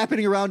 wrapping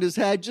it around his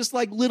head, just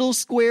like little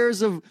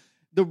squares of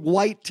the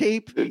white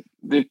tape. The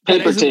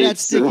paper tape. That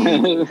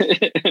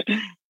sticky.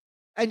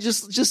 And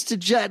just to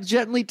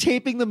gently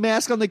taping the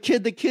mask on the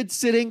kid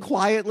sitting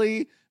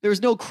quietly.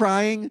 There's no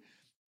crying.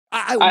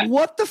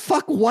 What the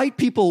fuck, white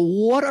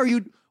people? What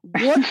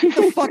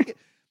the fuck?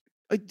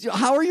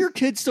 How are your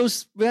kids so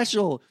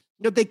special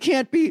that they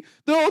can't be?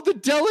 No, the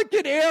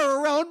delicate air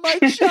around my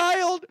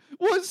child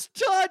was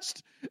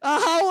touched.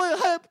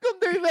 How come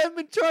they haven't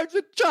been charged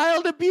with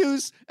child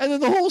abuse? And then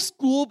the whole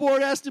school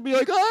board has to be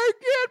like, I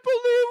can't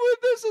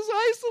believe this is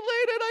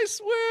isolated, I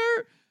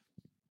swear.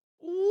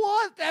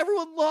 What?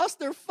 Everyone lost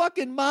their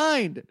fucking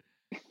mind.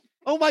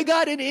 Oh my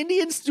God, and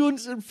Indian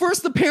students,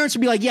 first the parents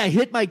would be like, yeah,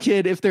 hit my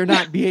kid if they're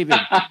not behaving.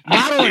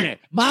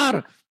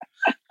 Maro.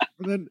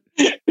 And then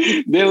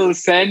they will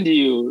send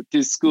you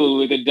to school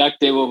with a duct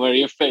tape over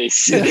your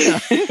face. Yeah.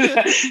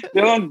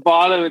 They won't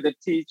bother with the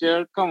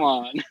teacher. Come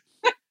on.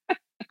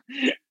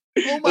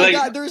 Oh my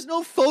God, there's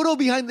no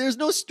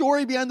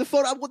story behind the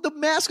photo. The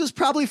mask was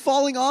probably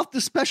falling off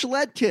the special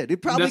ed kid.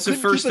 It probably That's the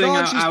first thing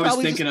I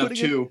was thinking of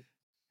too.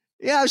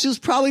 Yeah, she was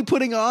probably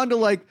putting it on to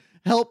like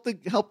help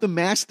the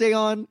mask stay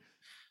on.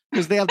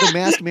 Because they have the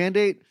mask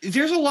mandate.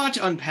 There's a lot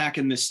to unpack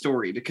in this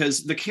story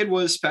because the kid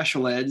was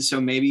special ed,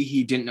 so maybe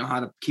he didn't know how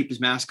to keep his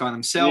mask on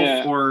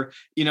himself, or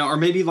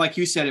maybe like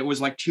you said, it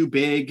was like too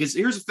big. Because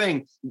here's the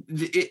thing,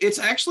 it's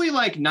actually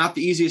like not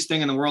the easiest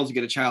thing in the world to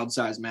get a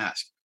child-sized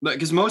mask,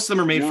 because most of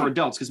them are made for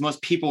adults. Because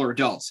most people are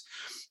adults.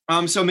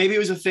 So maybe it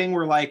was a thing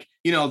where like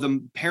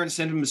the parents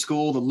sent him to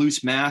school the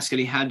loose mask, and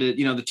he had to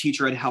the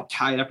teacher had to help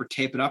tie it up or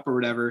tape it up or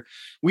whatever.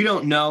 We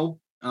don't know.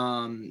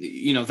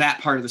 That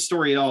part of the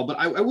story at all. But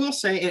I will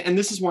say, and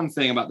this is one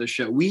thing about this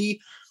show,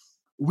 we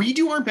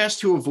do our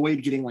best to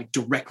avoid getting like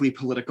directly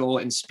political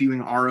and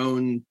spewing our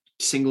own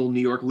single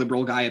New York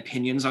liberal guy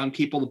opinions on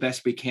people the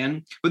best we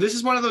can. But this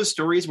is one of those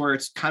stories where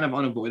it's kind of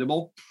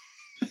unavoidable.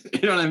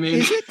 You know what I mean?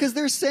 Is it? Because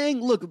they're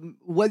saying, look,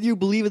 whether you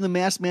believe in the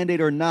mask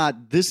mandate or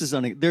not, this is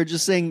they're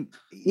just saying,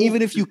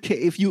 even if you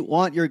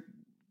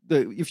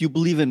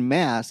believe in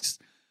masks,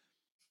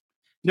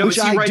 which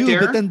I do,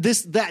 but then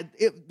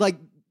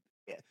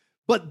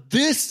but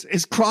this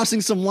is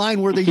crossing some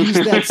line where they use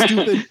that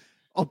stupid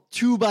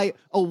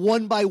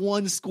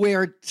 1x1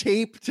 square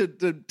tape to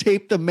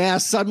tape the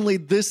mask. Suddenly,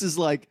 this is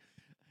like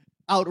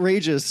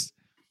outrageous.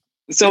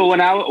 So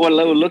when I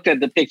looked at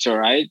the picture,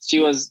 right,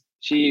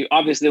 she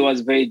obviously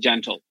was very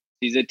gentle.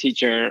 She's a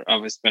teacher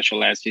of a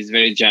special ed. She's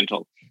very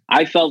gentle.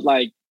 I felt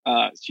like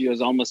she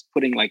was almost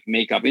putting like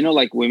makeup,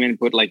 like women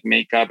put like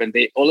makeup and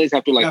they always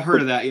have to like, I've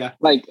heard of that. Yeah.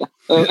 Like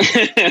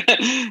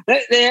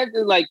they have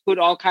to like put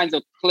all kinds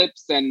of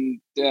clips and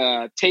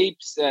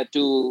tapes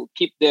to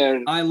keep their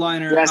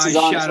eyeliner, dresses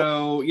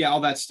eyeshadow. Yeah.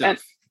 All that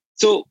stuff.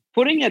 So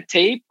putting a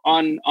tape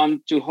on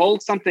to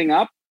hold something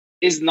up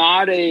is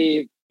not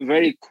a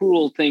very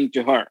cool thing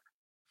to her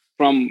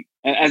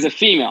as a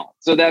female.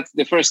 So that's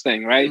the first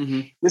thing, right?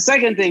 Mm-hmm. The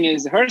second thing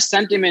is her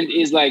sentiment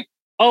is like,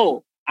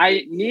 oh,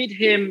 I need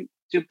him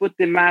to put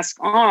the mask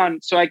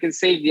on so I can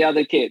save the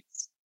other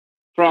kids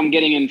from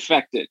getting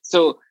infected.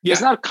 So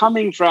it's not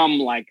coming from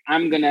like,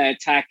 I'm going to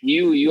attack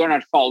you. You are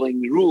not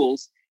following the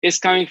rules. It's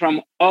coming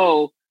from,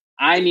 oh,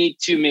 I need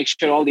to make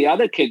sure all the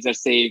other kids are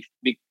safe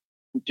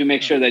to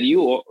make sure that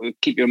you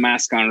keep your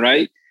mask on,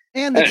 right?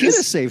 And the kid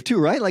is safe too,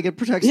 right? Like it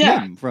protects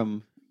him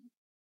from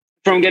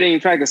getting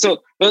infected.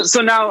 So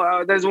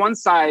now there's one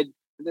side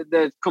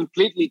that's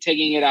completely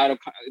taking it out of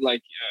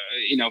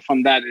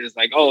from that is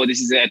like, oh,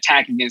 this is an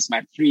attack against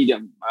my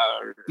freedom.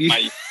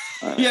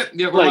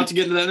 We're about to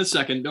get into that in a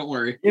second. Don't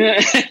worry. Yeah.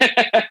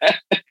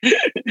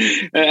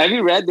 Have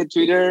you read the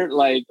Twitter,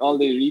 like all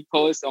the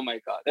reposts? Oh my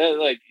God, they're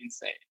like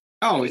insane.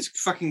 Oh, it's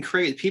fucking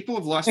crazy. People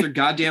have lost their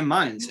goddamn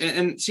minds.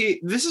 And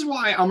see, this is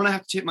why I'm going to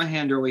have to tip my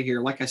hand early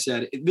here. Like I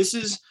said, this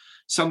is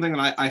something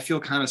that I feel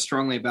kind of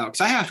strongly about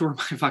because I have to wear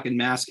my fucking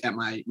mask at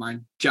my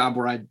job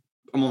where I'm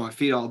on my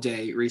feet all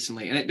day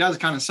recently. And it does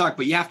kind of suck,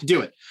 but you have to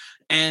do it.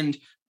 And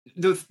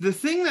the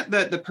thing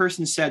that the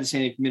person said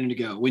a minute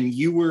ago, when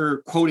you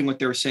were quoting what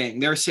they're saying,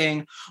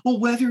 well,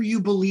 whether you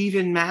believe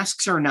in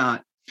masks or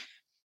not,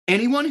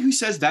 anyone who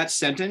says that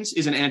sentence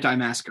is an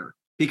anti-masker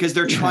because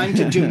they're trying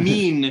to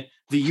demean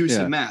the use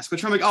of masks. They're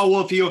trying to like, oh,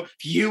 well,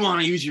 if you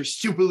want to use your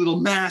stupid little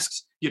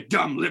masks, you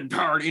dumb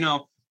libtard,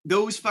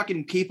 those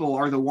fucking people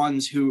are the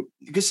ones who,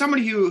 because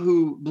somebody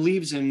who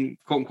believes in,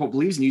 quote unquote,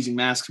 believes in using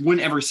masks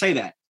wouldn't ever say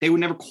that. They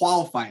would never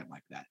qualify it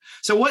like that.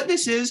 So what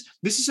this is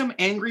some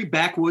angry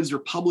backwoods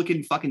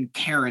Republican fucking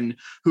Karen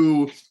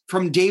who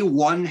from day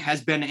one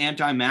has been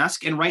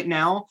anti-mask. And right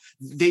now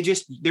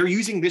they're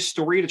using this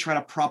story to try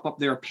to prop up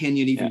their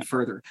opinion even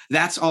further.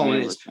 That's all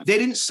it is. They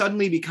didn't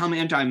suddenly become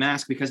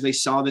anti-mask because they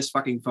saw this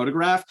fucking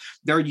photograph.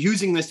 They're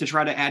using this to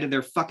try to add to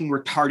their fucking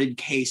retarded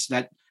case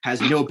that has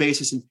no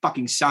basis in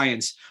fucking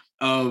science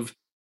of,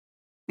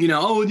 the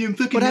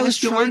fucking. But I was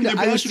trying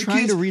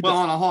to read. Well,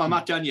 hold on, I'm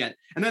not done yet.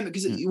 And then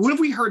because what have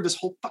we heard this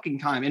whole fucking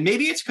time? And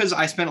maybe it's because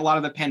I spent a lot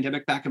of the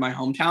pandemic back in my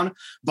hometown,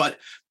 but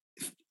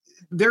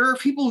there are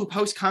people who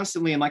post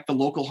constantly in like the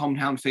local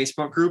hometown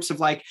Facebook groups of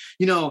like,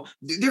 they're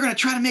going to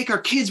try to make our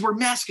kids wear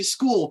masks at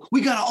school.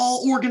 We got to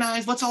all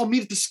organize. Let's all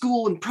meet at the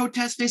school and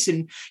protest this.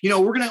 And,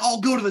 we're going to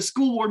all go to the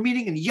school board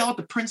meeting and yell at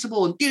the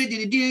principal and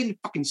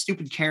fucking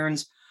stupid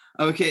Karens.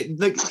 Okay.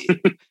 Like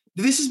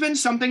this has been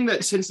something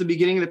that since the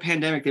beginning of the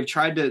pandemic, they've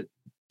tried to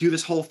do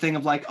this whole thing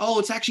of like, oh,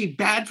 it's actually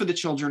bad for the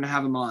children to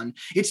have them on.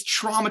 It's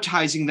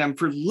traumatizing them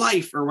for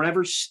life or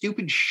whatever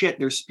stupid shit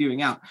they're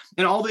spewing out.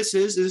 And all this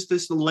is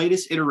this the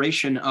latest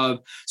iteration of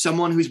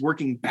someone who's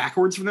working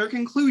backwards from their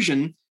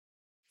conclusion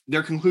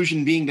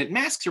being that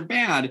masks are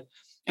bad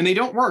and they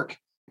don't work.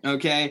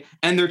 Okay.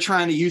 And they're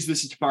trying to use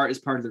this as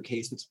part of their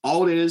case. That's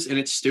all it is. And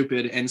it's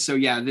stupid. And so,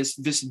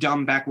 this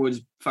dumb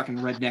backwoods fucking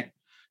redneck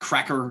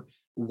cracker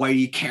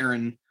whitey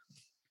Karen,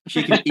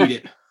 she can eat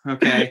it.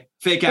 Okay.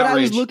 Fake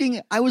outrage.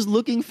 I was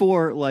looking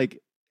for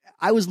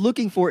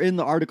in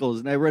the articles,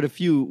 and I read a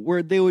few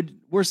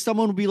where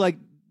someone would be like,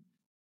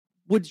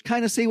 would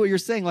kind of say what you're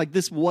saying. Like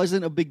this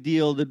wasn't a big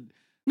deal. Of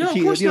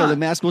course not. The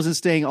mask wasn't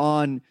staying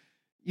on,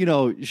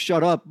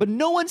 shut up. But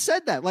no one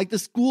said that. Like the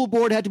school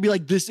board had to be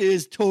like, this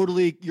is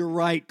totally, you're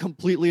right,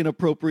 completely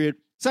inappropriate.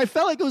 So I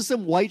felt like it was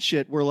some white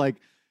shit where like,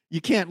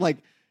 you can't like,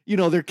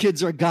 their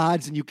kids are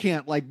gods and you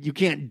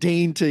can't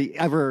deign to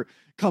ever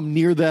come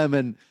near them.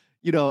 And,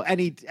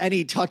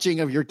 any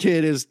touching of your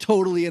kid is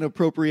totally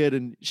inappropriate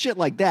and shit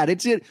like that.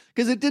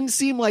 Because it didn't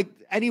seem like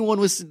anyone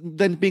was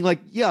then being like,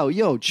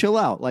 yo, chill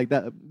out like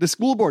that. The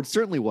school board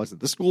certainly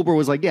wasn't. The school board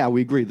was like, yeah,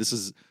 we agree. This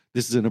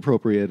is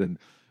inappropriate. And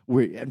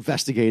we're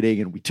investigating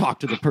and we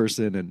talked to the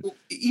person and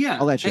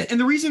all that shit. And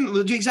the reason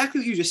exactly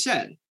what you just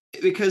said,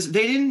 because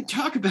they didn't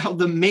talk about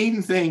the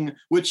main thing,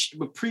 which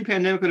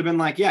pre-pandemic would have been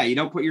like, yeah, you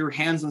don't put your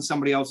hands on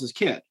somebody else's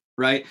kid.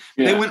 Right.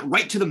 Yeah. They went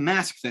right to the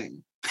mask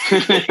thing.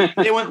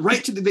 They went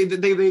right to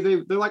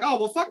they're like, oh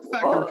well, fuck the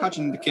fact they're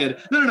touching the kid.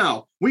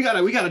 No, we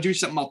gotta do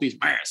something about these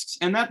masks.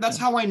 And that's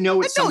how I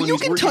know it's someone you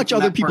can touch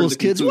other people's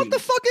kids. What the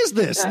fuck is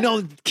this?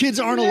 No, kids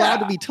aren't allowed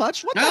to be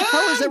touched. What the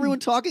hell is everyone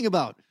talking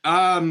about?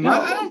 I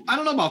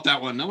don't know about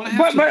that one. I'm gonna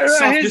have to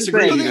soft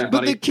disagree.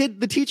 But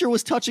the teacher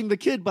was touching the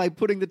kid by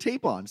putting the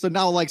tape on. So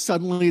now like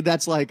suddenly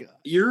that's like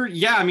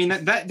I mean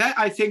that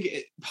I think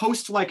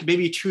post like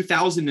maybe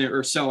 2000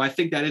 or so, I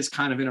think that is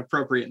kind of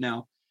inappropriate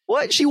now.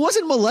 What? She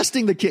wasn't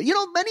molesting the kid.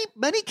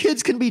 Many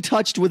kids can be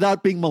touched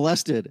without being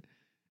molested.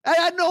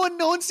 No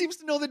one seems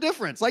to know the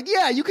difference. Like,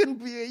 yeah, you can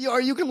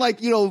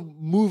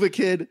move a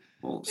kid.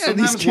 Well,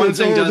 sometimes one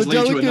thing does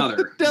lead to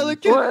another.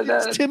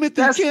 Timothy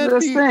that's can't the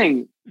be.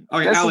 thing.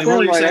 Okay, Ali, what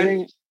were you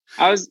saying?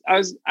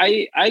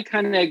 I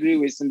kind of agree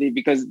with Cindy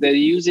because they're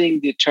using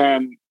the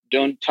term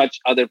 "don't touch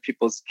other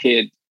people's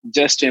kid"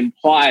 just to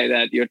imply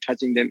that you're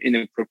touching them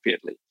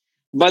inappropriately.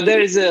 But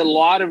there is a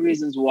lot of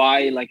reasons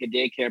why, like a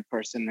daycare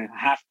person,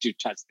 have to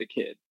touch the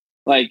kid.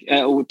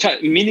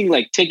 meaning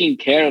like taking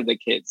care of the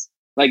kids.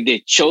 Like they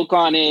choke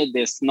on it,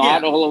 they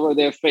snot all over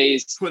their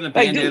face. Putting a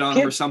Band-Aid on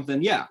them or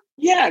something. Yeah.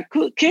 Yeah,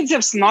 kids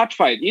have snot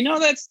fight. You know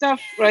that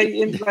stuff,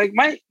 right? Like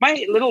my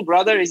little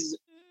brother was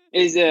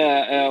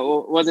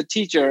a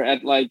teacher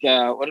at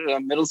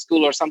middle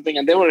school or something,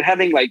 and they were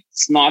having like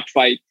snot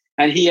fight,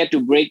 and he had to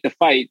break the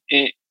fight.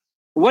 And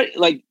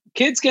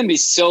kids can be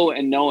so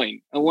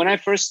annoying. And when I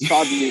first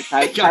saw the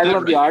title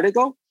of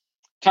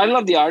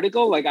the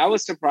article, like I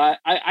was surprised.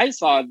 I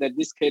saw that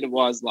this kid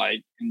was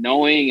like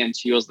annoying, and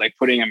she was like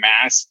putting a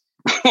mask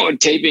or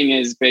taping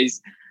his face.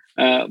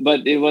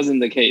 But it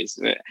wasn't the case.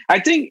 I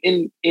think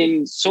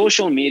in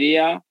social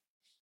media,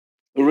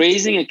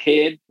 raising a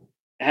kid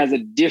has a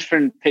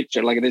different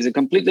picture. Like there's a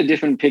completely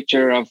different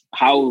picture of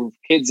how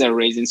kids are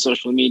raised in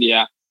social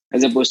media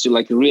as opposed to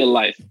like real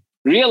life.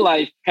 Real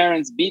life,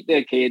 parents beat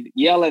their kid,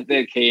 yell at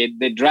their kid,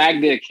 they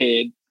drag their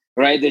kid,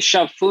 right? They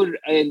shove food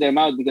in their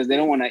mouth because they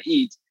don't want to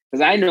eat.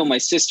 Because I know my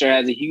sister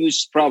has a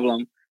huge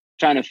problem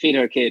trying to feed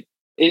her kid.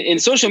 In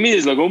social media,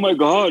 it's like, oh my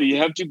God, you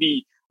have to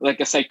be like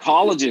a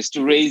psychologist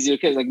to raise your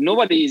kids. Like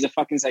nobody is a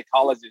fucking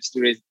psychologist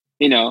to raise,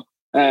 well,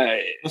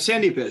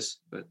 Sandeep is,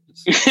 but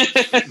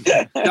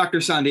Dr.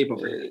 Sandeep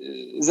over here.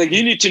 It's like,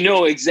 you need to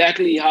know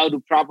exactly how to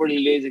properly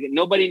raise a kid.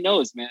 Nobody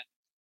knows, man.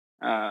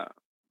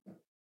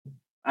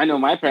 I know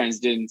my parents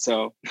didn't,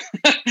 so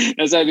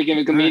that's how I became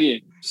a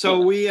comedian.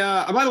 So we,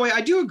 by the way,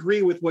 I do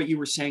agree with what you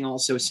were saying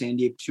also,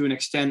 Sandeep, to an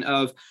extent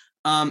of,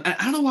 and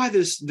I don't know why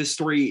this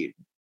story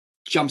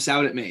jumps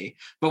out at me,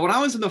 but when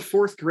I was in the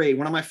 4th grade,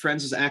 one of my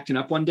friends was acting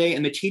up one day,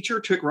 and the teacher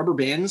took rubber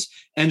bands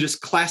and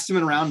just clasped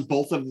them around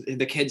both of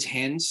the kid's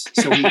hands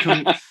so he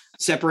couldn't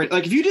separate.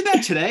 Like if you did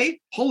that today,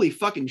 holy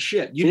fucking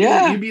shit,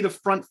 you'd be the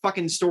front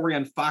fucking story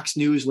on Fox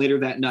News later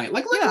that night.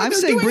 Like I'm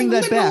saying bring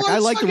that back. I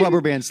like the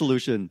rubber band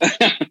solution.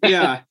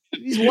 Yeah.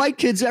 These white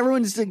kids,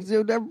 everyone's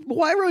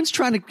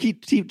trying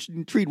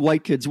to treat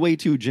white kids way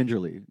too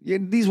gingerly.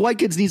 These white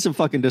kids need some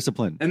fucking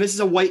discipline. And this is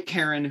a white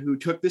Karen who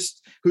took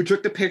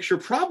the picture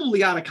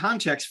probably out of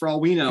context for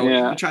all we know,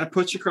 to try to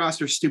push across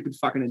her stupid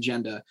fucking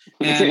agenda.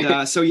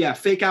 And so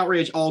fake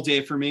outrage all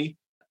day for me.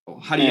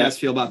 How do you guys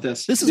feel about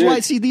this? This is why I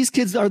see these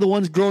kids are the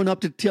ones growing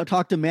up to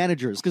talk to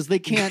managers, because they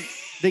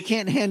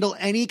can't handle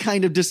any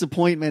kind of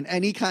disappointment,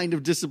 any kind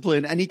of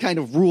discipline, any kind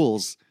of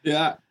rules.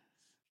 Yeah,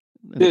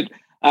 dude.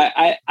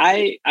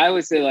 I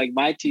would say like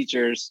my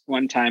teachers,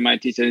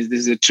 this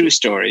is a true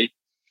story.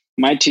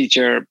 My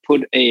teacher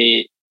put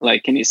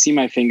can you see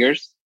my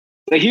fingers?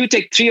 Like he would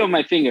take 3 of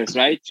my fingers,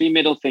 right? 3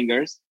 middle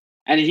fingers.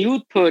 And he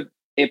would put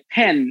a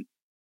pen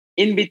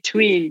in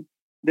between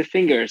the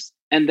fingers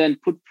and then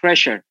put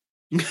pressure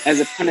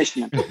as a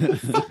punishment.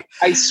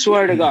 I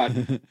swear to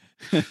God.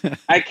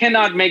 I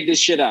cannot make this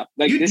shit up.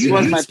 Like you'd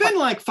spend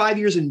like 5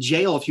 years in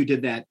jail if you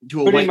did that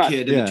to a white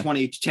kid in the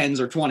 2010s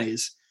or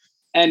 20s.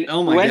 And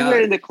when we're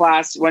in the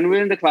class,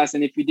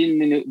 and if we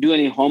didn't do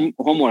any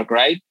homework,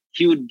 right,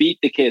 he would beat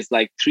the kids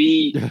like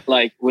 3,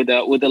 like with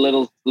a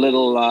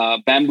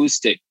little bamboo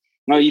stick.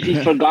 Now, if he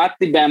forgot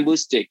the bamboo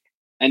stick,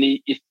 and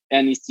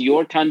it's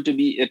your turn to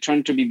be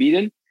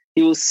beaten,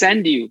 he will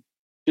send you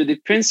to the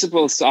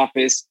principal's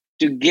office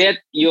to get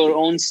your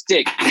own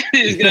stick.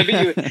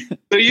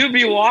 So you'll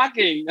be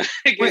walking.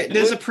 Wait,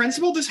 does a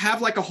principal just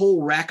have like a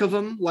whole rack of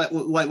them,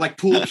 like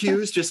pool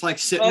cues, just like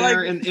sitting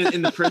there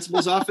in the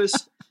principal's office?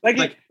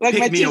 Like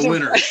pick me a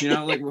winner,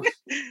 like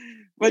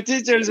my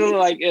teachers were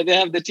they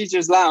have the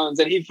teacher's lounge,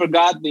 and he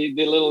forgot the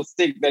little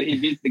stick that he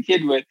beats the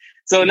kid with.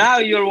 So now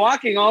you're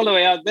walking all the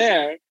way out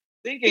there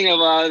thinking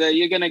about that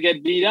you're going to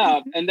get beat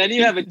up, and then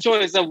you have a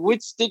choice of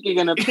which stick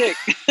you're going to pick.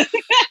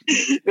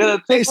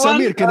 Hey,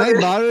 Samir, can I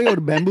borrow your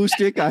bamboo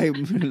stick? I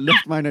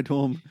left mine at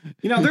home.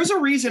 There's a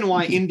reason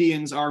why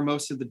Indians are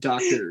most of the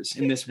doctors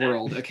in this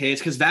world, okay?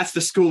 It's because that's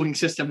the schooling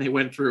system they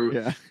went through.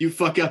 Yeah. You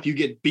fuck up, you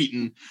get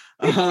beaten.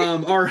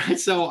 All right,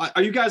 so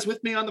are you guys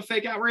with me on the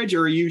fake outrage,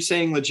 or are you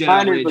saying legit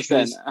outrage?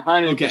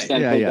 100%.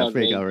 Okay. Yeah,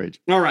 fake outrage.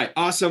 All right,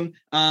 awesome.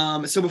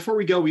 So before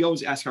we go, we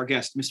always ask our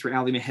guest, Mr.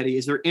 Ali Mehedi,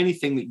 is there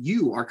anything that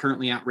you are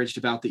currently outraged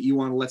about that you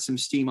want to let some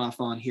steam off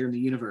on here in the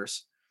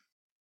universe?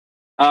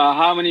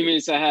 How many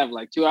minutes I have?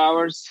 Like 2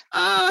 hours?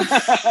 I'm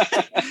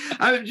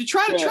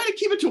try to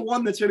keep it to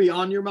one that's maybe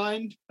on your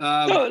mind.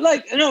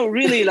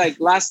 Really, like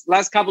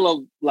last couple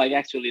of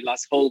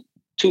last whole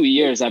 2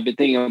 years, I've been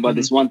thinking about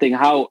this one thing: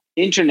 how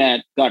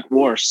internet got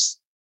worse.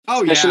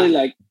 Oh,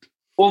 especially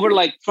over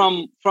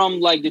from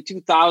the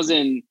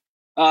 2000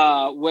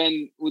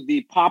 when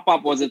the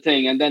pop-up was a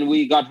thing, and then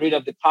we got rid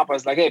of the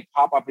pop-ups. Like, hey,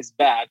 pop-up is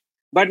bad.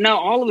 But now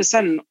all of a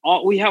sudden,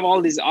 we have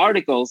all these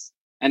articles.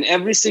 And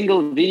every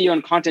single video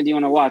and content you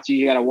want to watch,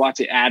 you got to watch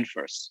an ad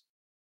first.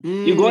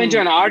 You go into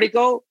an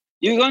article,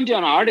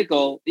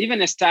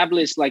 even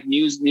established like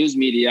news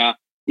media,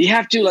 you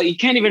have to you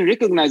can't even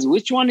recognize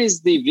which one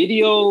is the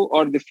video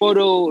or the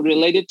photo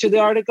related to the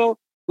article,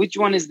 which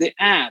one is the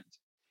ad.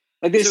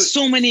 Like there's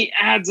so many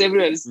ads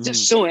everywhere. It's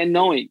just so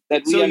annoying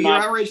that we are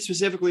not. Your outrage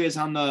specifically is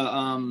on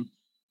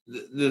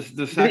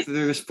the fact that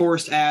there's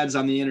forced ads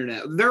on the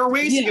internet. There are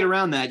ways to get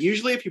around that.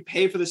 Usually if you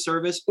pay for the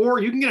service, or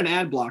you can get an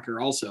ad blocker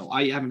also.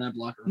 I have an ad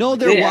blocker. No,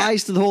 they're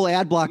wise to the whole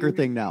ad blocker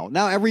thing now.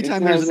 Now every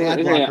time there's an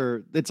ad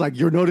blocker, it's like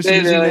you're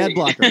noticing there's an ad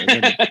blocker.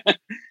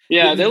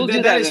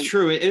 That is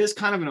true. It is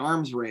kind of an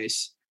arms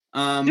race.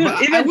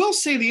 I will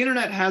say the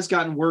internet has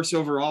gotten worse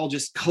overall,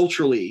 just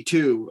culturally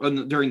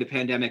too, during the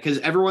pandemic, because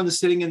everyone's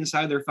sitting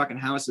inside their fucking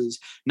houses,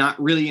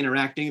 not really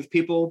interacting with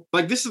people.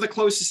 Like, this is the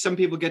closest some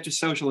people get to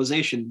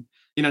socialization.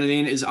 You know what I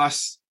mean? Is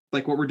us,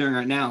 like what we're doing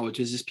right now, which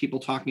is just people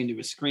talking into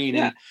a screen.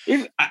 Yeah.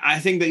 And I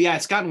think that,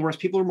 it's gotten worse.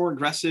 People are more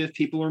aggressive.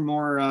 People are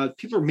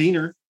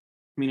meaner.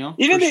 You know,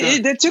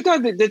 even they took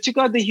out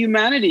the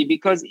humanity,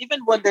 because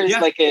even when there's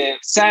like a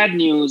sad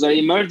news or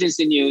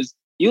emergency news,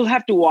 you'll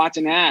have to watch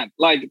an ad.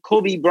 Like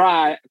Kobe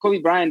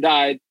Bryant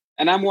died,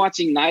 and I'm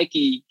watching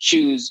Nike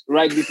shoes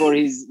right before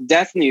his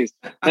death news.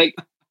 Like,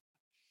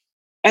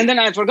 and then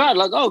I forgot,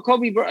 like, oh,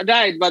 Kobe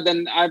died, but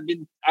then I'll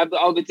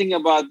be thinking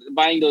about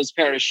buying those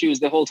pair of shoes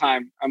the whole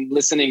time I'm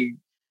listening.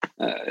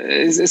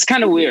 It's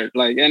kind of weird,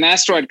 like an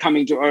asteroid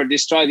coming to Earth,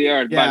 destroy the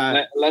Earth,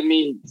 but let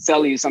me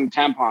sell you some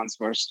tampons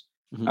first.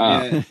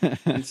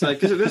 It's like,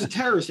 because there's a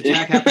terrorist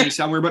attack happening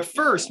somewhere, but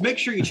first make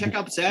sure you check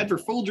out this ad for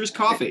Folgers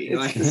coffee.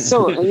 It's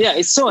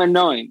so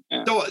annoying.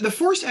 So the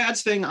forced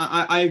ads thing,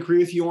 I agree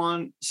with you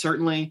on,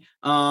 certainly.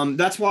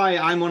 That's why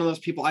I'm one of those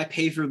people. I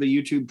pay for the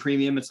YouTube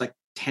premium. It's like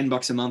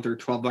 $10 a month or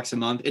 $12 a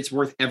month. It's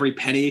worth every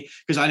penny,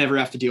 because I never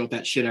have to deal with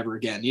that shit ever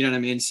again. You know what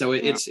I mean? So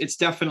it's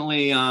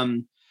definitely I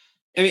mean,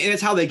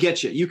 it's how they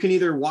get you. You can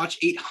either watch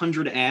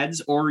 800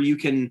 ads, or you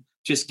can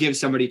just give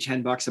somebody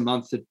 $10 a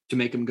month to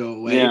make them go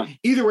away. Yeah.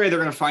 Either way, they're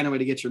going to find a way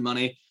to get your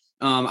money.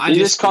 You're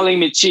just calling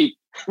me cheap.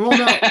 Well,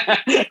 no,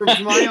 for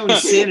my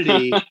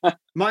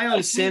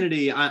own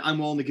sanity, I'm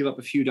willing to give up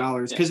a few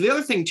dollars. Because the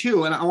other thing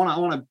too, and I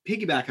want to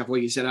piggyback off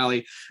what you said,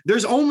 Ali.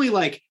 There's only,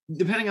 like,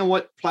 depending on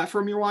what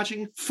platform you're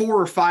watching,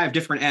 4 or 5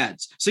 different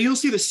ads. So you'll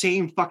see the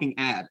same fucking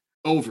ad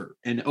over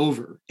and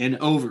over and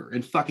over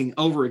and fucking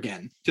over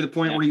again, to the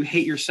point where you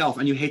hate yourself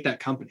and you hate that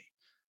company.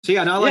 So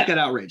I like that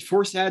outrage.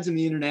 Forced ads in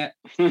the internet.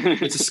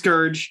 It's a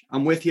scourge.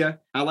 I'm with you.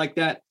 I like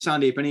that.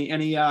 Sandeep,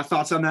 any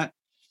thoughts on that?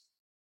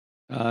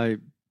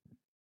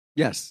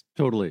 Yes,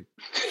 totally.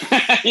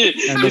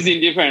 He's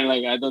indifferent.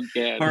 Like, I don't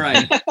care. All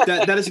right.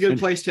 That is a good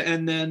place to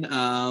end then.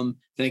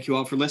 Thank you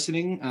all for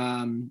listening.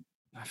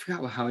 I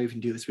forgot how I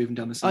even do this. We haven't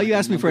done this. You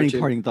asked me for any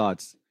parting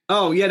thoughts.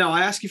 Oh, yeah, no,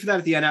 I ask you for that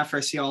at the end after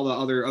I see all the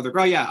other.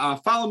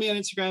 Follow me on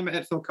Instagram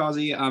at Phil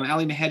Causey.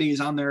 Ali Mehedi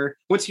is on there.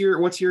 What's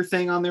your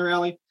thing on there,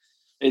 Ali?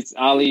 It's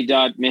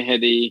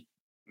Ali.Mehedi.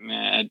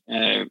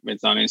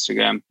 It's on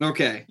Instagram.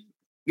 Okay.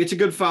 It's a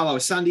good follow.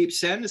 Sandeep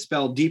Sen is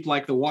spelled deep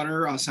like the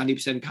water.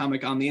 Sandeep Sen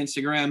Comic on the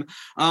Instagram.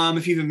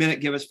 If you have a minute,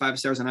 give us 5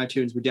 stars on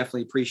iTunes. We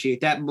definitely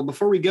appreciate that. But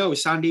before we go,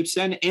 Sandeep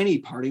Sen, any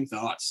parting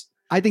thoughts?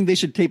 I think they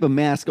should tape a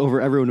mask over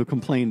everyone who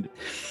complained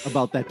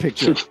about that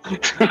picture.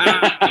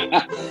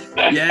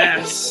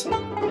 Yes.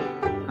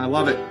 I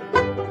love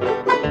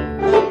it.